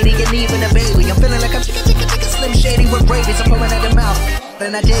and his lady and even a baby. I'm feeling like I'm Slim Shady with rabies. I'm pouring out the mouth.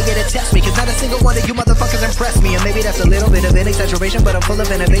 And I dare you to test me, cause not a single one of you motherfuckers impress me. And maybe that's a little bit of an exaggeration, but I'm full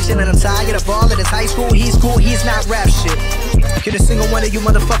of innovation. And I'm tired of all of this high school, he's cool, he's not rap shit. Can a single one of you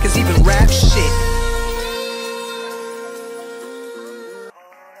motherfuckers even rap shit?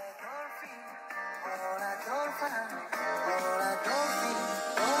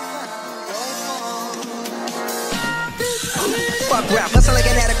 Fuck rap, hustle like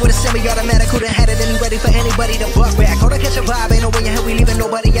an addict with a semi-automatic. Who done had it and he ready for anybody to buck back. Hold on, catch a vibe, ain't no way in hell we leaving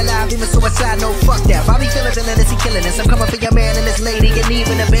nobody alive. Even suicide, no fuck that. Bobby feelings and then he killing us. I'm coming for your man and his lady and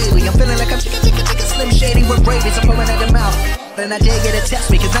even a baby. I'm feeling like I'm Slim Shady with rabies. I'm pouring out the mouth. And I dare you to test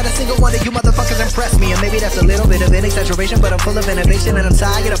me, cause not a single one of you motherfuckers impress me. And maybe that's a little bit of an exaggeration, but I'm full of innovation. And I'm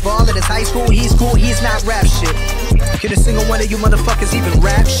tired of all of this high school, he's cool, he's not rap shit. Can a single one of you motherfuckers even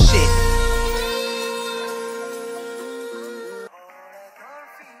rap shit?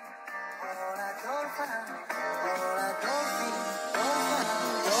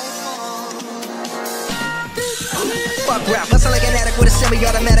 Fuck rap, hustle like an addict with a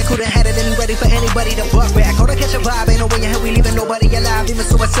semi-automatic. Who done had it and he ready for anybody to buck back. Hold on, catch a vibe, ain't no way in hell we leaving nobody alive. Even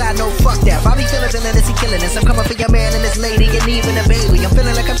suicide, no fuck that. Bobby feelings and then he killing us. I'm coming for your man and his lady and even a baby. I'm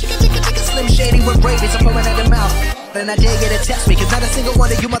feeling like I'm Slim Shady with rabies. I'm pouring out the mouth. And I dare you to test me, cause not a single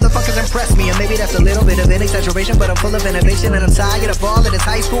one of you motherfuckers impress me. And maybe that's a little bit of an exaggeration, but I'm full of innovation. And I'm tired of all of this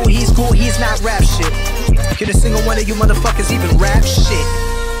high school, he's cool, he's not rap shit. Can a single one of you motherfuckers even rap shit?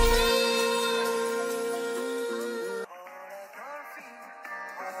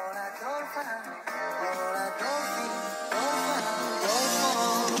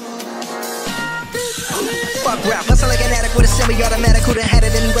 Fuck rap, hustle like an addict with a semi-automatic. Who done had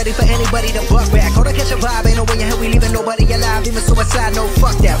it and he ready for anybody to buck back. Hold on, catch a vibe, ain't no way in hell we leaving nobody alive. Even suicide, no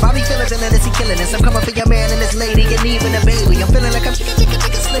fuck that. Bobby feelings and then he killing us. I'm coming for your man and his lady and even a baby. I'm feeling like I'm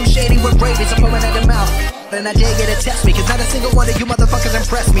Slim Shady with rabies. I'm pouring out the mouth. And I dare you to test me, cause not a single one of you motherfuckers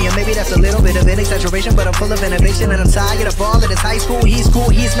impress me. And maybe that's a little bit of an exaggeration, but I'm full of innovation. And I'm tired of all of this high school, he's cool,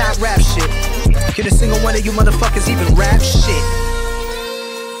 he's not rap shit. Can a single one of you motherfuckers even rap shit?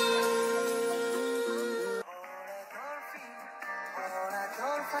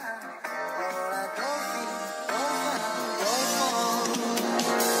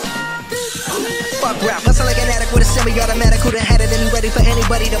 Fuck rap, hustle like an addict with a semi-automatic. Who done had it and he ready for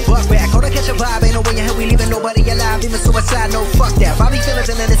anybody to buck back. Hold on, catch a vibe, ain't no way in hell we leaving nobody alive. Even suicide, no fuck that. Bobby feelings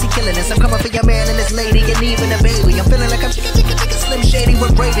and then he killing us. I'm coming for your man and his lady and even a baby. I'm feeling like I'm Slim Shady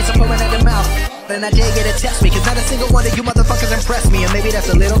with rabies. I'm pouring out the mouth. And I dare you to test me, cause not a single one of you motherfuckers impress me. And maybe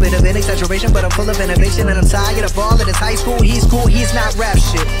that's a little bit of an exaggeration, but I'm full of innovation. And I'm tired of all of this high school, he's cool, he's not rap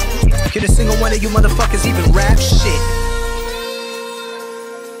shit. Can a single one of you motherfuckers even rap shit?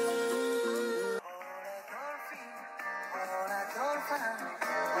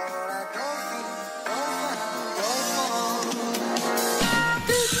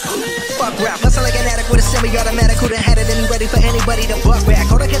 Fuck rap, hustle like an addict with a semi-automatic. Who done had it and he ready for anybody to buck back.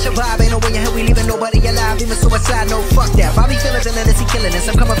 Hold on, catch a vibe, ain't no way in hell we leaving nobody alive. Even suicide, no fuck that. Bobby feelings and then he killing us.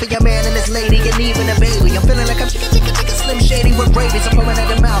 I'm coming for your man and his lady and even a baby. I'm feeling like I'm Slim Shady with rabies. I'm pouring out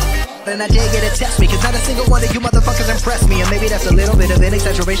the mouth. And I dare you to test me, cause not a single one of you motherfuckers impress me. And maybe that's a little bit of an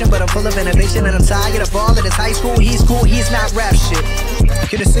exaggeration, but I'm full of innovation. And I'm tired of all of this high school, he's cool, he's not rap shit.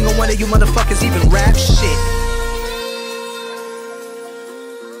 Can a single one of you motherfuckers even rap shit?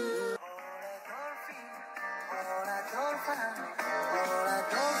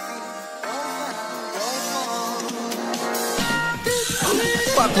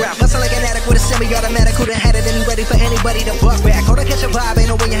 Fuck rap, hustle like an addict with a semi-automatic. Who done had it and he ready for anybody to buck back. Hold on, catch a vibe, ain't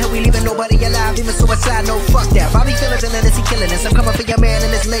no way in hell we leaving nobody alive. Even suicide, no fuck that. Bobby feelings and then is he killing us. I'm coming for your man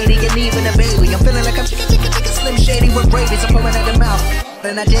and his lady and even a baby. I'm feeling like I'm Slim Shady with rabies. I'm pouring out the mouth.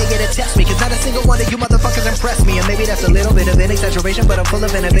 And I dare you to test me, cause not a single one of you motherfuckers impress me. And maybe that's a little bit of an exaggeration, but I'm full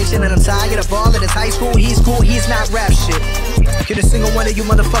of innovation. And I'm tired of all of this high school, he's cool, he's not rap shit. Can a single one of you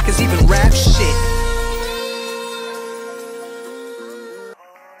motherfuckers even rap shit?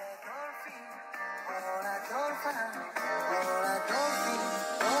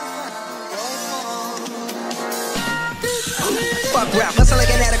 Fuck rap, hustle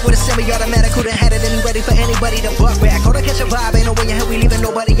like an addict with a semi-automatic. Who done had it and he ready for anybody to buck back. Hold on, catch a vibe, ain't no way in hell we leaving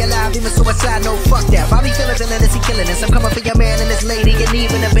nobody alive. Even suicide, no fuck that. Bobby feelings and then is he killing us. I'm coming for your man and his lady and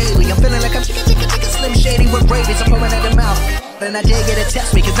even a baby. I'm feeling like I'm Slim Shady with rabies. I'm pouring out the mouth. And I dare you to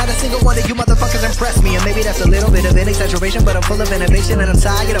test me, cause not a single one of you motherfuckers impress me. And maybe that's a little bit of an exaggeration, but I'm full of innovation. And I'm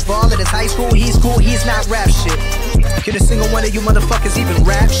tired of all of this high school, he's cool, he's not rap shit. Can a single one of you motherfuckers even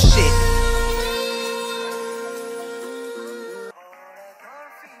rap shit?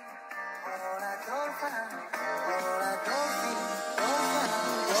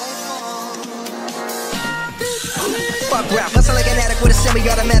 Fuck rap, hustle like an addict with a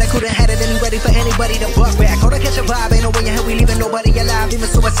semi-automatic. Who done had it and he ready for anybody to buck back. Hold on, catch a vibe, ain't no way in hell we leaving nobody alive. Even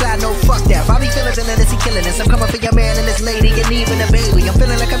suicide, no fuck that. Bobby feelings and then is he killing us. I'm coming for your man and his lady and even a baby. I'm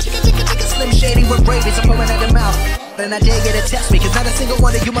feeling like I'm Slim Shady with rabies. I'm pouring out the mouth. And I dare you to test me, cause not a single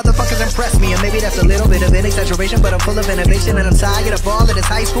one of you motherfuckers impress me. And maybe that's a little bit of an exaggeration, but I'm full of innovation. And I'm tired of all of this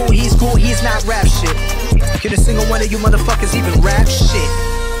high school, he's cool, he's not rap shit. Can a single one of you motherfuckers even rap shit?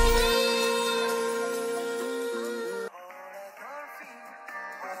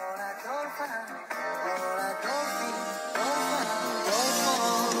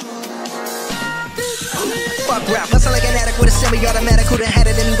 Fuck rap, hustle like an addict with a semi-automatic. Who done had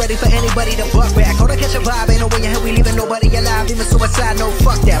it and he ready for anybody to buck back. Hold on, catch a vibe, ain't no way in hell we leaving nobody alive. Even suicide, no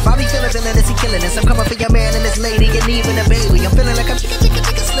fuck that. Bobby feelings and then is he killing us. I'm coming for your man and his lady and even a baby. I'm feeling like I'm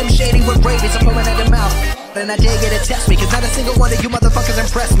Slim Shady with rabies. I'm pouring out the mouth. And I dare you to test me, cause not a single one of you motherfuckers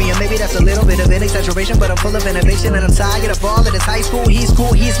impress me. And maybe that's a little bit of an exaggeration, but I'm full of innovation. And I'm tired of all of this high school, he's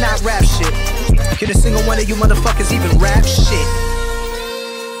cool, he's not rap shit. Can a single one of you motherfuckers even rap shit?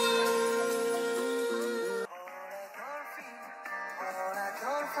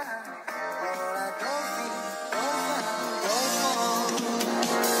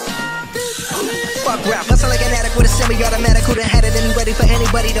 Fuck rap, hustle like an addict with a semi-automatic. Who done had it and he ready for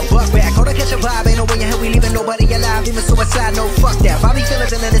anybody to buck back. Hold on, catch a vibe, ain't no way in hell we leaving nobody alive. Even suicide, no fuck that. Bobby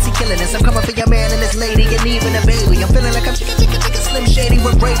feelings and then is he killing us. I'm coming for your man and his lady and even a baby. I'm feeling like I'm Slim Shady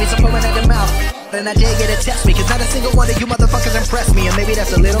with rabies. I'm pouring out the mouth. And I dare you to test me, cause not a single one of you motherfuckers impress me. And maybe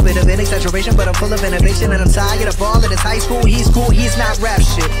that's a little bit of an exaggeration, but I'm full of innovation. And I'm tired of all of this high school, he's cool, he's not rap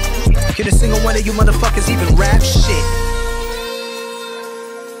shit. Can a single one of you motherfuckers even rap shit?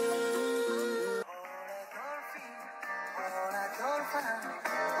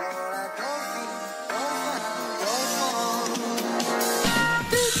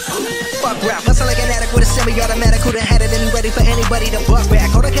 Fuck rap, hustle like an addict with a semi-automatic. Who done had it and he ready for anybody to buck back.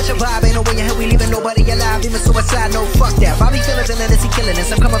 Hold on, catch a vibe, ain't no way in hell we leaving nobody alive. Even suicide, no fuck that. Bobby feelings and then is he killing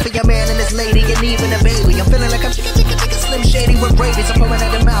us. I'm coming for your man and his lady and even a baby. I'm feeling like I'm Slim Shady with rabies. I'm pouring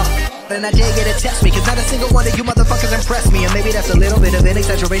out the mouth. And I dare you to test me, cause not a single one of you motherfuckers impress me. And maybe that's a little bit of an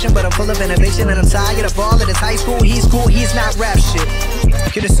exaggeration, but I'm full of innovation. And I'm tired of all of this high school, he's cool, he's not rap shit.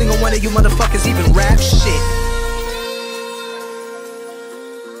 Can a single one of you motherfuckers even rap shit?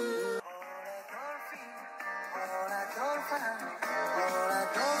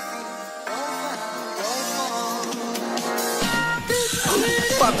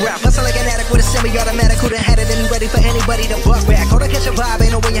 Fuck rap, hustle like an addict with a semi-automatic. Who done had it and he ready for anybody to buck back. Hold on, catch a vibe,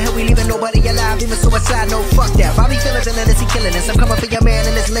 ain't no way in hell we leaving nobody alive. Even suicide, no fuck that. Bobby feelings and then is he killing us. I'm coming for your man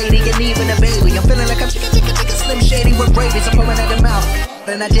and his lady and even a baby. I'm feeling like I'm Slim Shady with rabies. I'm pouring out the mouth.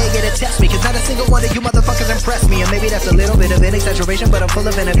 And I dare you to test me, cause not a single one of you motherfuckers impress me. And maybe that's a little bit of an exaggeration, but I'm full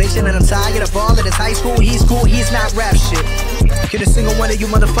of innovation. And I'm tired of all of this high school, he's cool, he's not rap shit. Can a single one of you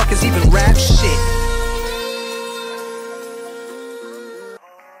motherfuckers even rap shit?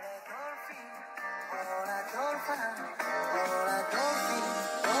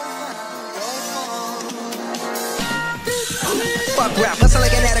 Fuck rap, hustle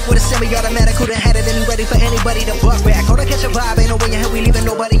like an addict with a semi-automatic, who done had it and ready for anybody to buck back. Hold on, catch a vibe, ain't no way in hell we leaving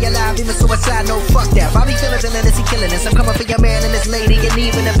nobody alive, even suicide, no fuck that. Bobby feelings and then he killing this. I'm coming for your man and his lady and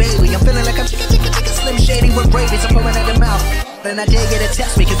even a baby. I'm feeling like I'm Slim Shady with rabies, I'm pulling at the mouth. And I dare get to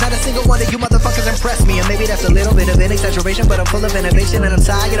test me, cause not a single one of you motherfuckers impress me. And maybe that's a little bit of an exaggeration, but I'm full of innovation. And I'm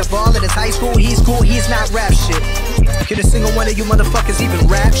tired of all of this high school, he's cool, he's not rap shit. Can a single one of you motherfuckers even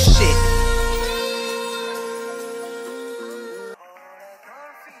rap shit?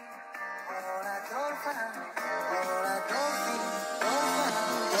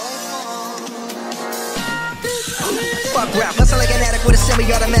 Fuck rap, hustle like an addict with a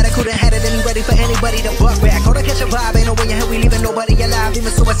semi-automatic, who done had it and he ready for anybody to buck back. Hold on, catch a vibe, ain't no way in hell we leaving nobody alive, even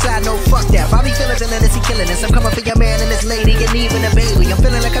suicide, no fuck that. Bobby feelings and then he killing this. I'm coming for your man and his lady and even a baby. I'm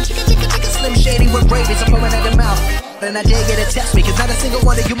feeling like I'm Slim Shady with rabies, I'm pulling at the mouth. And I dare get to test me, cause not a single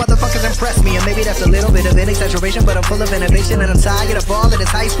one of you motherfuckers impress me. And maybe that's a little bit of an exaggeration, but I'm full of innovation. And I'm tired of all of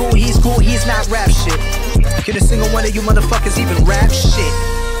this high school, he's cool, he's not rap shit. Can a single one of you motherfuckers even rap shit?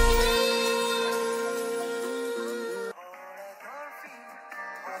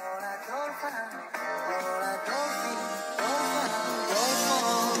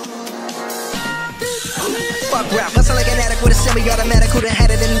 Fuck rap, hustle like an addict with a semi-automatic, who done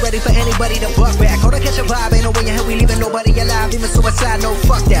had it and he ready for anybody to buck back. Hold on, catch a vibe, ain't no way in hell we leaving nobody alive, even suicide, no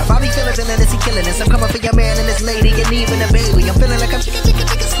fuck that. Bobby feelings and then he killing this. I'm coming for your man and his lady and even a baby. I'm feeling like I'm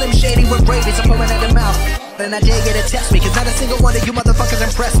Slim Shady with rabies, I'm pulling at the mouth. And I dare get to test me, cause not a single one of you motherfuckers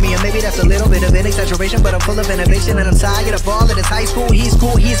impress me. And maybe that's a little bit of an exaggeration, but I'm full of innovation. And I'm tired of all of this high school, he's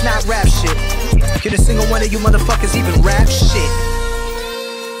cool, he's not rap shit. Can a single one of you motherfuckers even rap shit?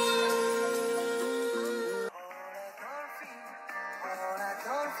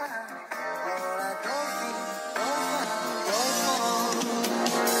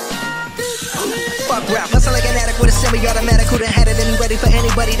 Fuck rap, hustle like an addict with a semi-automatic, who done had it and he ready for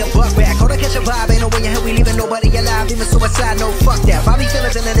anybody to buck back. Hold on, catch a vibe, ain't no way in hell we leaving nobody alive, even suicide, no fuck that. Bobby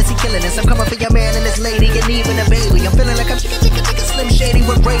feelings and then he killing this. I'm coming for your man and his lady and even a baby. I'm feeling like I'm Slim Shady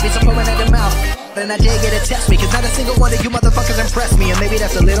with rabies, I'm pulling at the mouth. And I dare get to test me, cause not a single one of you motherfuckers impress me. And maybe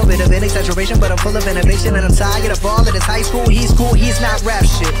that's a little bit of an exaggeration, but I'm full of innovation. And I'm tired of all of this high school, he's cool, he's not rap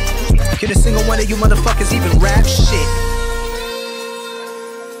shit. Can a single one of you motherfuckers even rap shit?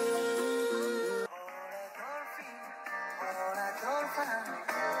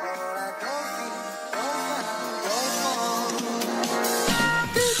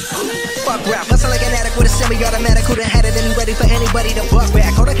 Fuck rap, hustle like an addict with a semi-automatic, who done had it and he ready for anybody to buck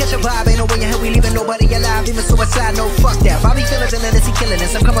back. Hold on, catch a vibe, ain't no way in hell we leaving nobody alive, even suicide, no fuck that. Bobby feelings and then he killing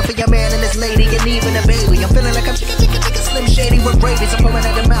this. I'm coming for your man and his lady and even a baby. I'm feeling like I'm Slim Shady with rabies, I'm pulling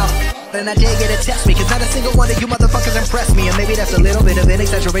at the mouth. And I dare get to test me, cause not a single one of you motherfuckers impress me. And maybe that's a little bit of an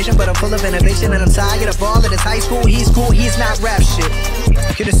exaggeration, but I'm full of innovation. And I'm tired of all of this high school, he's cool, he's not rap shit.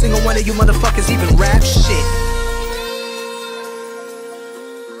 Can a single one of you motherfuckers even rap shit?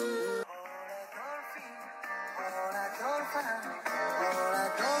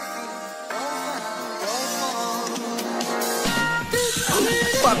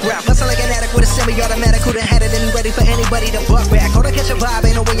 Fuck rap, hustle like an addict with a semi-automatic, who done had it and he ready for anybody to buck back. Hold on, catch a vibe,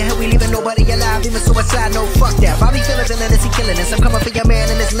 ain't no way in hell we leaving nobody alive, even suicide, no fuck that. Bobby feelings and then he killing this. I'm coming for your man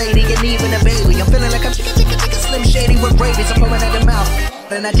and his lady and even a baby. I'm feeling like I'm Slim Shady with rabies, I'm pulling at the mouth.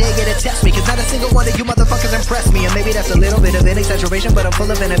 And I dare get to test me, cause not a single one of you motherfuckers impress me. And maybe that's a little bit of an exaggeration, but I'm full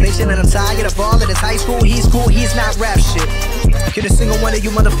of innovation. And I'm tired of all of this high school, he's cool, he's not rap shit. Can a single one of you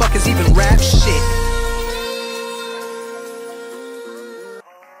motherfuckers even rap shit?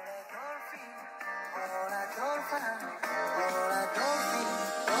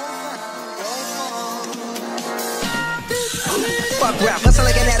 Fuck rap, hustle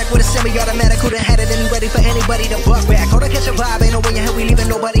like an addict with a semi-automatic, who done had it and he ready for anybody to buck back. Hold on, catch a vibe, ain't no way in hell we leaving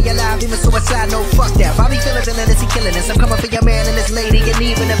nobody alive, even suicide, no fuck that. Bobby feelings and then he killing this. I'm coming for your man and his lady and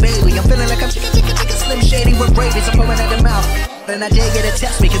even a baby. I'm feeling like I'm Slim Shady with rabies, I'm pulling at the mouth. And I dare get to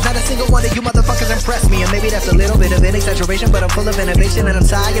test me, cause not a single one of you motherfuckers impress me. And maybe that's a little bit of an exaggeration, but I'm full of innovation. And I'm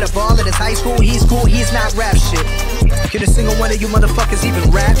tired of all of this high school, he's cool, he's not rap shit. Can a single one of you motherfuckers even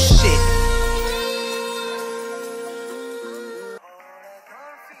rap shit?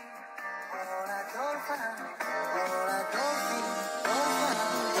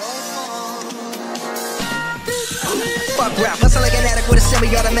 Fuck rap, hustle like an addict with a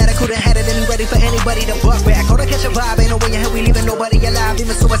semi-automatic, who done had it and he ready for anybody to buck back. Hold on, catch a vibe, ain't no way in hell we leaving nobody alive,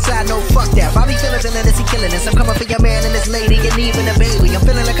 even suicide, no fuck that. Bobby feelings and then he killing this. I'm coming for your man and his lady and even a baby. I'm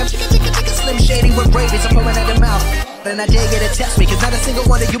feeling like I'm Slim Shady with rabies, I'm pulling at the mouth. And I dare get to test me, cause not a single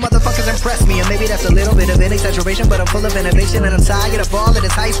one of you motherfuckers impress me. And maybe that's a little bit of an exaggeration, but I'm full of innovation. And I'm tired of all of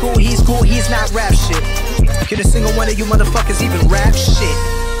this high school, he's cool, he's not rap shit. Can a single one of you motherfuckers even rap shit?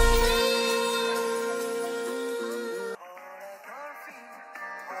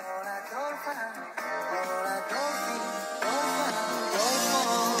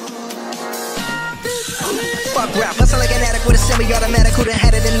 Fuck rap, hustle like an addict with a semi-automatic. Who done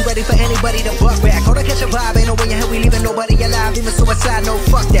had it and he ready for anybody to buck back. Hold on, catch a vibe, ain't no way in hell we leaving nobody alive. Even suicide, no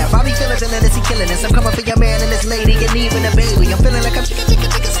fuck that. Bobby feeling and he killing this. I'm coming for your man and his lady and even a baby. I'm feeling like I'm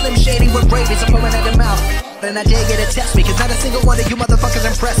Slim Shady with rabies. I'm pouring out the mouth. And I dare get to test me, cause not a single one of you motherfuckers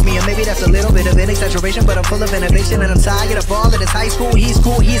impress me. And maybe that's a little bit of an exaggeration, but I'm full of innovation. And I'm tired of all of this high school, he's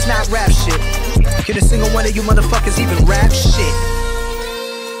cool, he's not rap shit. Get a single one of you motherfuckers even rap shit.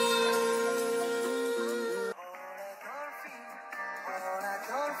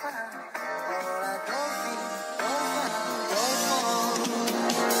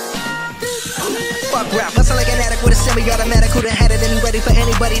 Fuck rap, hustle like an addict with a semi-automatic. Who done had it and he ready for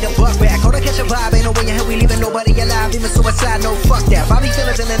anybody to buck back. Hold on, catch a vibe, ain't no way in hell we leaving nobody alive. Even suicide, no fuck that. Bobby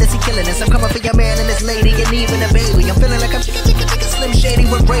feeling and he killing this. I'm coming for your man and his lady and even a baby. I'm feeling like I'm Slim Shady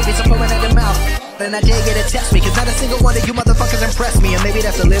with rabies. I'm pouring out the mouth. And I dare get to test me, cause not a single one of you motherfuckers impress me. And maybe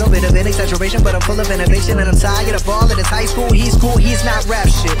that's a little bit of an exaggeration, but I'm full of innovation. And I'm tired of all of this high school, he's cool, he's not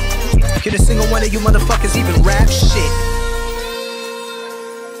rap shit. Get a single one of you motherfuckers even rap shit.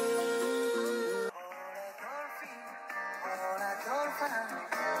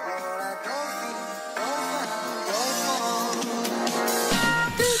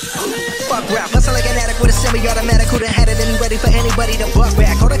 Fuck rap, hustle like an addict with a semi-automatic. Who done had it and he ready for anybody to buck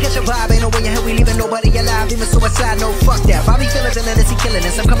back. Hold on, catch a vibe, ain't no way in hell we leaving nobody alive. Even suicide, no fuck that. Bobby feeling and he killing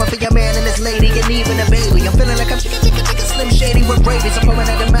this. I'm coming for your man and his lady and even a baby. I'm feeling like I'm Slim Shady with rabies. I'm pouring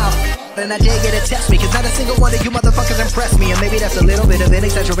out the mouth. And I dare get to test me, cause not a single one of you motherfuckers impress me. And maybe that's a little bit of an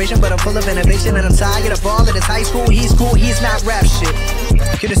exaggeration, but I'm full of innovation. And I'm tired of all of this high school, he's cool, he's not rap shit.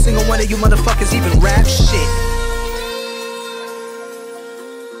 Get a single one of you motherfuckers even rap shit.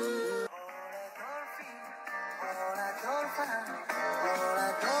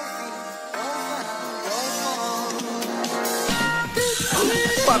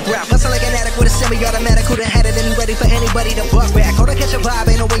 Fuck rap, hustle like an addict with a semi-automatic. Who done had it and he ready for anybody to buck back. Hold on, catch a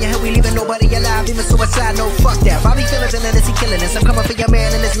vibe, ain't no way in hell we leaving nobody alive. Even suicide, no fuck that. Bobby feeling and he killing this. I'm coming for your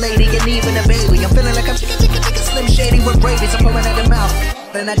man and his lady and even a baby. I'm feeling like I'm Slim Shady with rabies. I'm pouring out the mouth.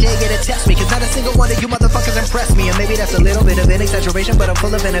 And I dare get to test me, cause not a single one of you motherfuckers impress me. And maybe that's a little bit of an exaggeration, but I'm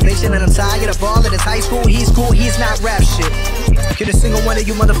full of innovation. And I'm tired of all of this high school, he's cool, he's not rap shit. Get a single one of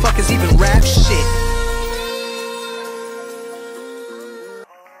you motherfuckers even rap shit.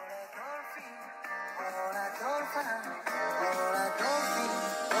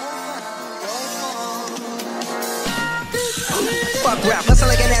 Fuck rap, hustle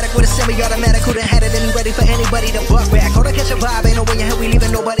like an addict with a semi-automatic. Who done had it and he ready for anybody to buck back. Hold on, catch a vibe, ain't no way in hell we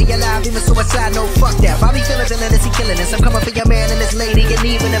leaving nobody alive. Even suicide, no fuck that. Bobby feeling and he killing this. I'm coming for your man and his lady and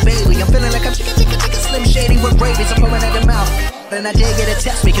even a baby. I'm feeling like I'm Slim Shady with rabies. I'm pouring out the mouth. And I dare get to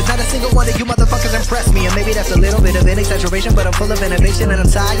test me, cause not a single one of you motherfuckers impress me. And maybe that's a little bit of an exaggeration, but I'm full of innovation. And I'm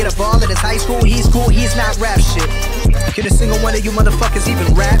tired of all of this high school, he's cool, he's not rap shit. Get a single one of you motherfuckers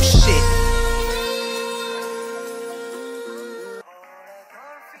even rap shit.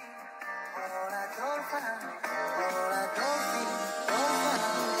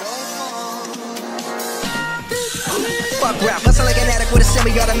 Fuck rap, hustle like an addict with a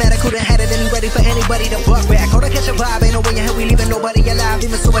semi-automatic. Who done had it and he ready for anybody to buck back. Hold on, catch a vibe, ain't no way in hell we leaving nobody alive.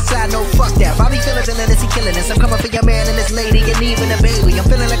 Even suicide, no fuck that. Bobby feeling and he killing this. I'm coming for your man and his lady and even a baby. I'm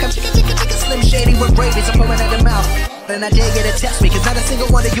feeling like I'm Slim Shady with rabies. I'm pouring out the mouth. And I dare get to test me, cause not a single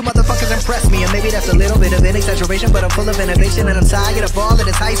one of you motherfuckers impress me. And maybe that's a little bit of an exaggeration, but I'm full of innovation. And I'm tired of all of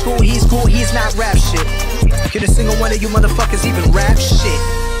this high school, he's cool, he's not rap shit. Get a single one of you motherfuckers even rap shit.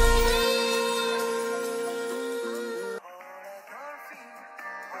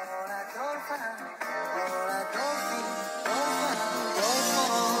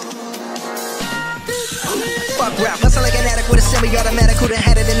 Fuck rap, hustle like an addict with a semi-automatic. Who done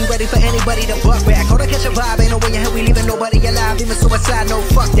had it and he ready for anybody to buck back. Hold on, catch a vibe, ain't no way in hell we leaving nobody alive. Even suicide, no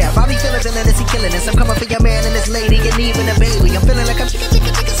fuck that. Bobby feeling and he killing this. I'm coming for your man and his lady and even a baby. I'm feeling like I'm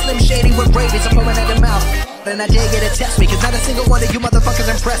Slim Shady with rabies. I'm pouring out the mouth. And I dare get to test me, cause not a single one of you motherfuckers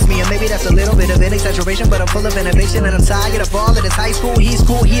impress me. And maybe that's a little bit of an exaggeration, but I'm full of innovation. And I'm tired of all of this high school, he's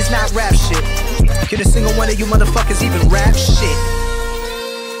cool, he's not rap shit. Get a single one of you motherfuckers even rap shit.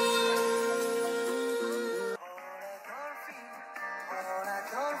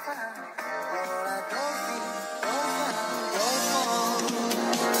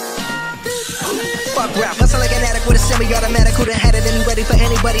 Fuck rap, hustle like an addict with a semi-automatic. Who done had it and he ready for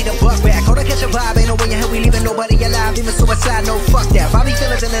anybody to buck back. Hold on, catch a vibe, ain't no way in hell we leaving nobody alive. Even suicide, no fuck that. Bobby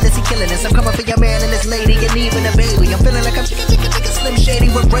feeling and he killing this. I'm coming for your man and his lady and even a baby. I'm feeling like I'm Slim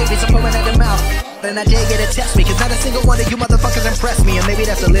Shady with rabies. I'm pouring out the mouth. And I dare you to test me, cause not a single one of you motherfuckers impress me. And maybe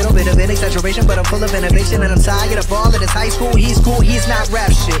that's a little bit of an exaggeration, but I'm full of innovation. And I'm tired of all of this high school, he's cool, he's not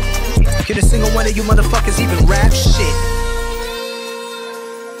rap shit. Can a single one of you motherfuckers even rap shit?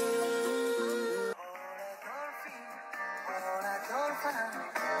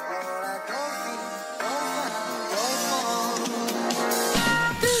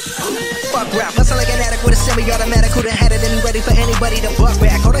 Fuck rap, hustle like an addict with a semi-automatic. Who done had it and he ready for anybody to buck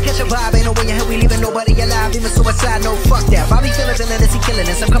back. Hold on, catch a vibe, ain't no way in hell we leaving nobody alive. Even suicide, no fuck that. Bobby feelings and then is he killing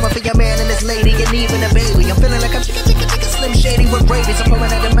us. I'm coming for your man and this lady and even a baby. I'm feeling like I'm chicken, slim shady with rabies. I'm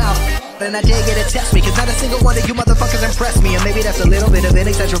pouring out the mouth. And I dare you to test me, cause not a single one of you motherfuckers impress me. And maybe that's a little bit of an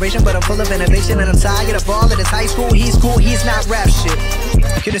exaggeration, but I'm full of innovation. And I'm tired of all of this high school, he's cool, he's not rap shit.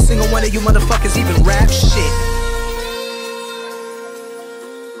 Can a single one of you motherfuckers even rap shit?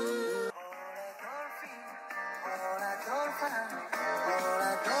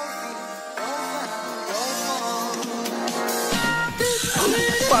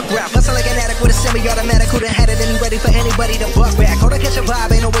 Fuck rap, hustle like an addict with a semi-automatic. Who done had it and he ready for anybody to buck back. Hold on, catch a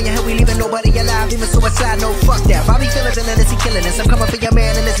vibe, ain't no way in hell we leaving nobody alive. Even suicide, no fuck that. Bobby feelings and then is he killing us. I'm coming for your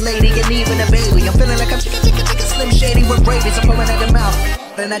man and this lady and even a baby. I'm feeling like I'm chicken, slim shady with rabies. I'm pouring out the mouth.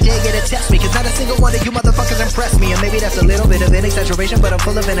 And I dare you to test me, cause not a single one of you motherfuckers impress me. And maybe that's a little bit of an exaggeration, but I'm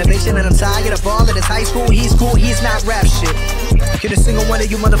full of innovation. And I'm tired of all of this high school, he's cool, he's not rap shit. Can a single one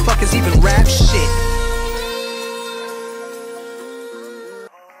of you motherfuckers even rap shit?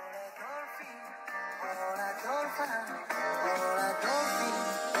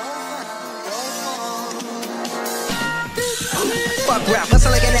 Fuck rap,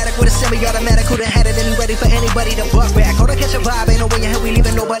 hustle like an addict with a semi-automatic. Who done had it and he ready for anybody to buck back. Hold on, catch a vibe, ain't no way in hell we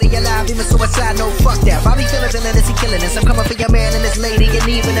leaving nobody alive. Even suicide, no fuck that. Bobby feelings and then is he killing us. I'm coming for your man and this lady and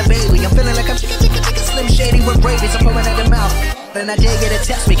even a baby. I'm feeling like I'm chicken, slim shady with rabies. I'm pouring out the mouth. And I dare you to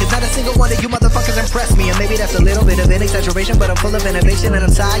test me, cause not a single one of you motherfuckers impress me. And maybe that's a little bit of an exaggeration, but I'm full of innovation. And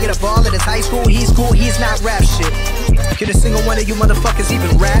I'm tired of all of this high school, he's cool, he's not rap shit. Can a single one of you motherfuckers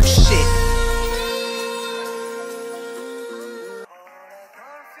even rap shit?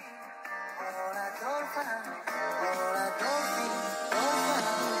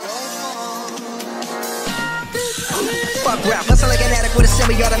 Fuck rap, hustle like an addict with a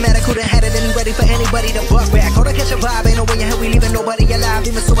semi-automatic. Who done had it and he ready for anybody to buck back. Hold on, catch a vibe, ain't no way in hell we leaving nobody alive.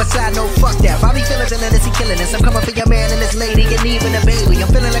 Even suicide, no fuck that. Bobby feelings and then is he killing us. I'm coming for your man and this lady and even a baby. I'm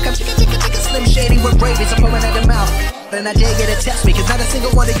feeling like I'm chicken, slim shady with rabies. I'm pouring out the mouth. And I dare you to test me, cause not a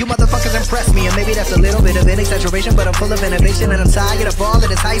single one of you motherfuckers impress me. And maybe that's a little bit of an exaggeration, but I'm full of innovation. And I'm tired of all of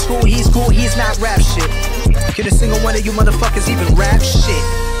this high school, he's cool, he's not rap shit. Can a single one of you motherfuckers even rap shit?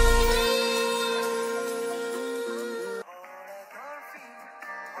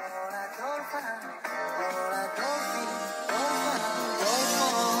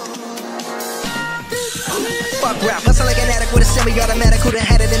 Fuck rap, hustle like an addict with a semi-automatic. Who done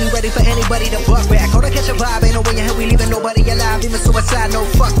had it and he ready for anybody to buck back. Hold on, catch a vibe, ain't no way in hell we leaving nobody alive. Even suicide, no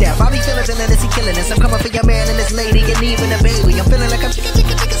fuck that. Bobby feelings and then is he killing us. I'm coming for your man and this lady and even a baby. I'm feeling like I'm chicken,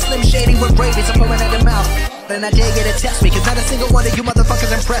 slim shady with rabies. I'm pouring out the mouth. And I dare you to test me, cause not a single one of you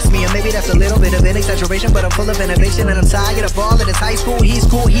motherfuckers impress me. And maybe that's a little bit of an exaggeration, but I'm full of innovation. And I'm tired of all of this high school, he's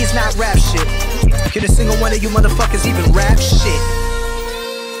cool, he's not rap shit. Can a single one of you motherfuckers even rap shit?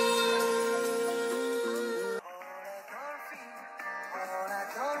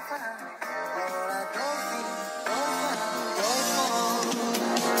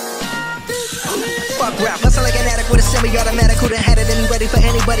 Fuck rap, hustle like an addict with a semi-automatic. Who done had it and he ready for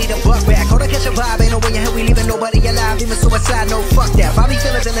anybody to buck back. Hold on, catch a vibe, ain't no way in hell we leaving nobody alive. Even suicide, no fuck that. Bobby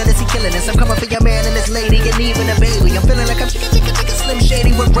feelings and then is he killing us. I'm coming for your man and this lady and even a baby. I'm feeling like I'm chicken, slim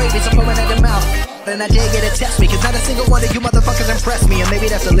shady with rabies. I'm pouring out the mouth. And I dare you to test me, cause not a single one of you motherfuckers impress me. And maybe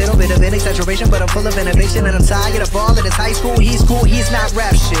that's a little bit of an exaggeration, but I'm full of innovation. And I'm tired of all of this high school, he's cool, he's not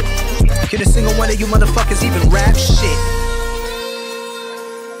rap shit. Can a single one of you motherfuckers even rap shit?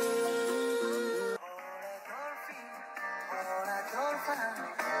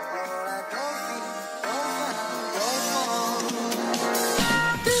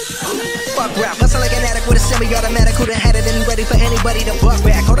 Fuck rap, hustle like an addict with a semi-automatic. Who done had it and he ready for anybody to buck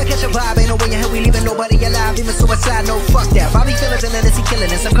back. Hold on, catch a vibe, ain't no way in hell we leaving nobody alive. Even suicide, no fuck that. Bobby feelings and then is he killing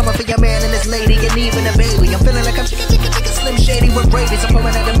us. I'm coming for your man and this lady and even a baby. I'm feeling like I'm chicken, slim shady with rabies. I'm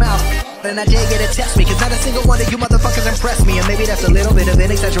pouring out the mouth. And I dare you to test me, cause not a single one of you motherfuckers impress me. And maybe that's a little bit of an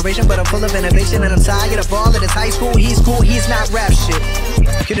exaggeration, but I'm full of innovation. And I'm tired of all of this high school, he's cool, he's not rap shit.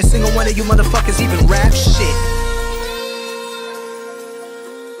 Can a single one of you motherfuckers even rap shit?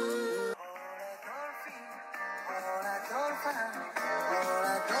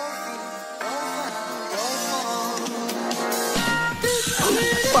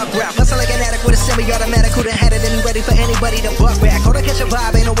 Fuck rap, hustle like an addict automatic with a semi-automatic. Who done had it and he ready for anybody to buck back? Hold on, catch a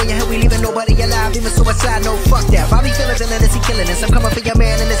vibe, ain't no way in hell we leaving nobody alive. Even suicide, no fuck that. Bobby feelings and then is he killing us? I'm coming for your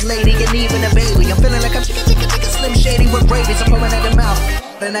man and his lady and even a baby. I'm feeling like I'm Slim Shady with rabies. I'm pouring out the mouth.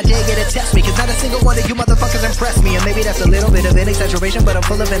 And I dare get to test me, cause not a single one of you motherfuckers impress me. And maybe that's a little bit of an exaggeration, but I'm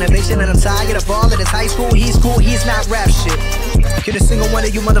full of innovation. And I'm tired of all of this high school, he's cool, he's not rap shit. Can a single one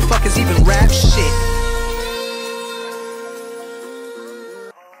of you motherfuckers even rap shit?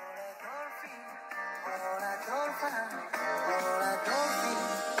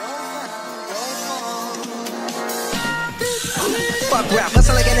 Fuck rap,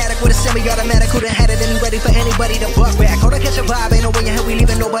 hustle like an addict with a semi-automatic. Who done had it and he ready for anybody to buck back? Hold on, catch a vibe, ain't no way in hell we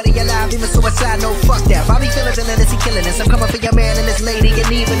leaving nobody alive. Even suicide, no fuck that. Bobby feelings and then is he killing us? I'm coming for your man and his lady and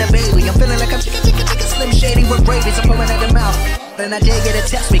even a baby. I'm feeling like I'm Slim Shady with rabies. I'm pouring out the mouth. And I dare get to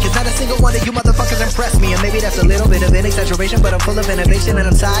test me, cause not a single one of you motherfuckers impress me. And maybe that's a little bit of an exaggeration, but I'm full of innovation. And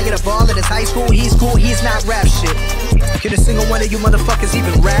I'm tired of all of this high school, he's cool, he's not rap shit. Can a single one of you motherfuckers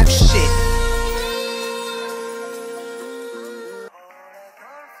even rap shit?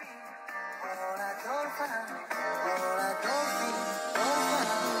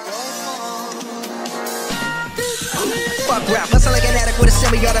 Fuck rap, hustle like an addict with a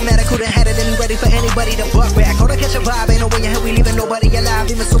semi-automatic. Who done had it and he ready for anybody to buck back? Hold on, catch a vibe, ain't no way in hell we leaving nobody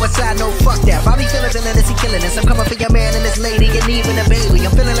alive. Even suicide, no fuck that. Bobby feelings and then is he killing us? I'm coming for your man and his lady and even a baby.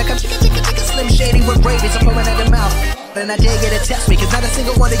 I'm feeling like I'm Slim Shady with rabies. I'm pouring out the mouth. And I dare get to test me, cause not a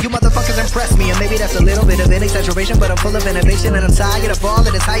single one of you motherfuckers impress me. And maybe that's a little bit of an exaggeration, but I'm full of innovation. And I'm tired of all of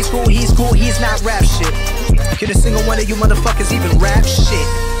this high school, he's cool, he's not rap shit. Can a single one of you motherfuckers even rap shit?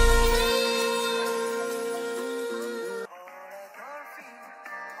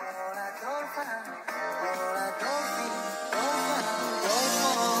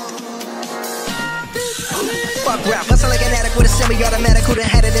 Fuck rap, hustle like an addict with a semi-automatic. Who done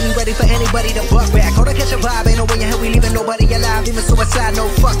had it and he ready for anybody to buck back? Hold on, catch a vibe, ain't no way in hell we leaving nobody alive. Even suicide,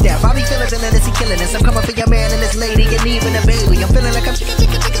 no fuck that. Bobby feelings and then is he killing us? I'm coming for your man and his lady and even a baby. I'm feeling like I'm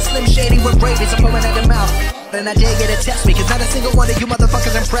Slim Shady with rabies. I'm pouring out the mouth. And I dare get to test me, cause not a single one of you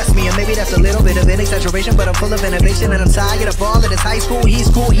motherfuckers impress me. And maybe that's a little bit of an exaggeration, but I'm full of innovation. And I'm tired of all of this high school, he's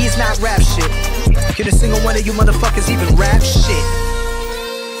cool, he's not rap shit. Can a single one of you motherfuckers even rap shit?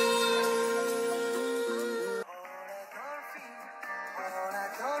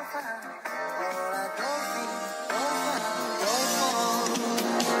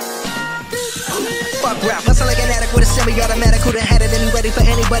 Fuck rap, hustle like an addict with a semi-automatic. Who done had it and he ready for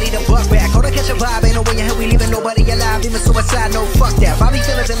anybody to buck back? Hold on, catch a vibe, ain't no way in hell we leaving nobody alive. Even suicide, no fuck that. Bobby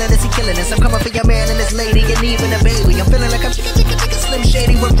feelings and then is he killing us? I'm coming for your man and his lady and even a baby. I'm feeling like I'm Slim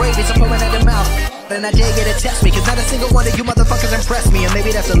Shady with rabies. I'm pouring out the mouth. And I dare get to test me, cause not a single one of you motherfuckers impress me. And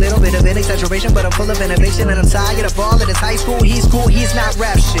maybe that's a little bit of an exaggeration, but I'm full of innovation. And I'm tired of all of this high school, he's cool, he's not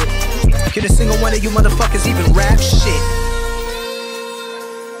rap shit. Can a single one of you motherfuckers even rap shit?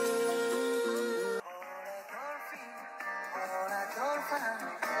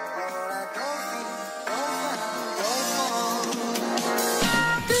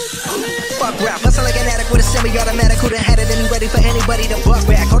 Fuck rap, hustle like an addict with a semi-automatic. Who done had it and he ready for anybody to buck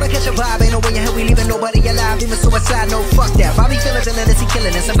back? Hold on, catch a vibe, ain't no way in hell we leaving nobody alive. Even suicide, no fuck that. Bobby feelings and then is he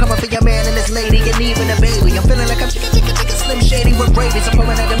killing us? I'm coming for your man and his lady and even a baby. I'm feeling like I'm Slim Shady with rabies. I'm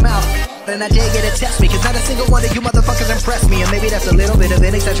pouring out the mouth. And I dare get to test me, cause not a single one of you motherfuckers impress me. And maybe that's a little bit of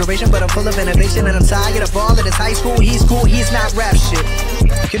an exaggeration, but I'm full of innovation. And I'm tired of all of this high school, he's cool, he's not rap shit.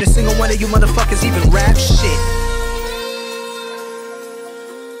 Can a single one of you motherfuckers even rap shit?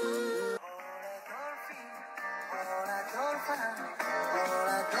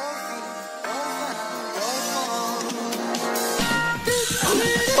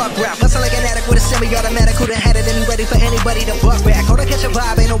 Fuck rap, hustle like an addict with a semi-automatic. Who done had it and he ready for anybody to buck back? Hold on, catch a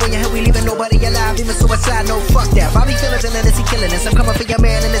vibe, ain't no way in hell we leaving nobody alive. Even suicide, no fuck that. Bobby feelings and then is he killing us? I'm coming for your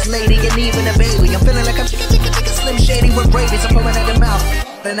man and his lady and even a baby. I'm feeling like I'm Slim Shady with rabies. I'm pouring out the mouth.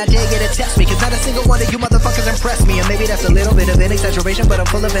 And I dare get to test me, cause not a single one of you motherfuckers impress me. And maybe that's a little bit of an exaggeration, but I'm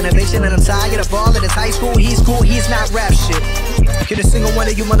full of innovation. And I'm tired of all of this high school, he's cool, he's not rap shit. Can a single one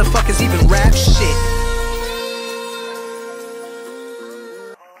of you motherfuckers even rap shit?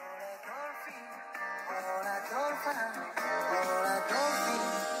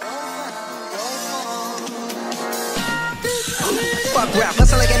 Fuck rap,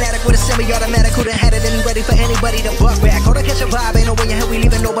 hustle like an addict with a semi-automatic. Who done had it and he ready for anybody to buck back? Hold on, catch a vibe, ain't no way in hell we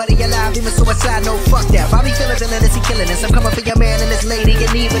leaving nobody alive. Even suicide, no fuck that. Bobby feelings and then is he killing us? I'm coming for your man and his lady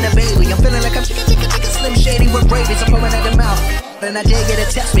and even a baby. I'm feeling like I'm Slim Shady with rabies. I'm pouring out the mouth. And I dare get to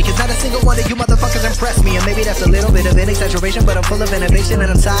test me, cause not a single one of you motherfuckers impress me. And maybe that's a little bit of an exaggeration, but I'm full of innovation. And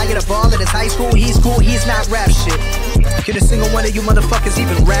I'm tired of all of this high school, he's cool, he's not rap shit. Can a single one of you motherfuckers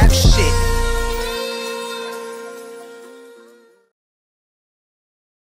even rap shit?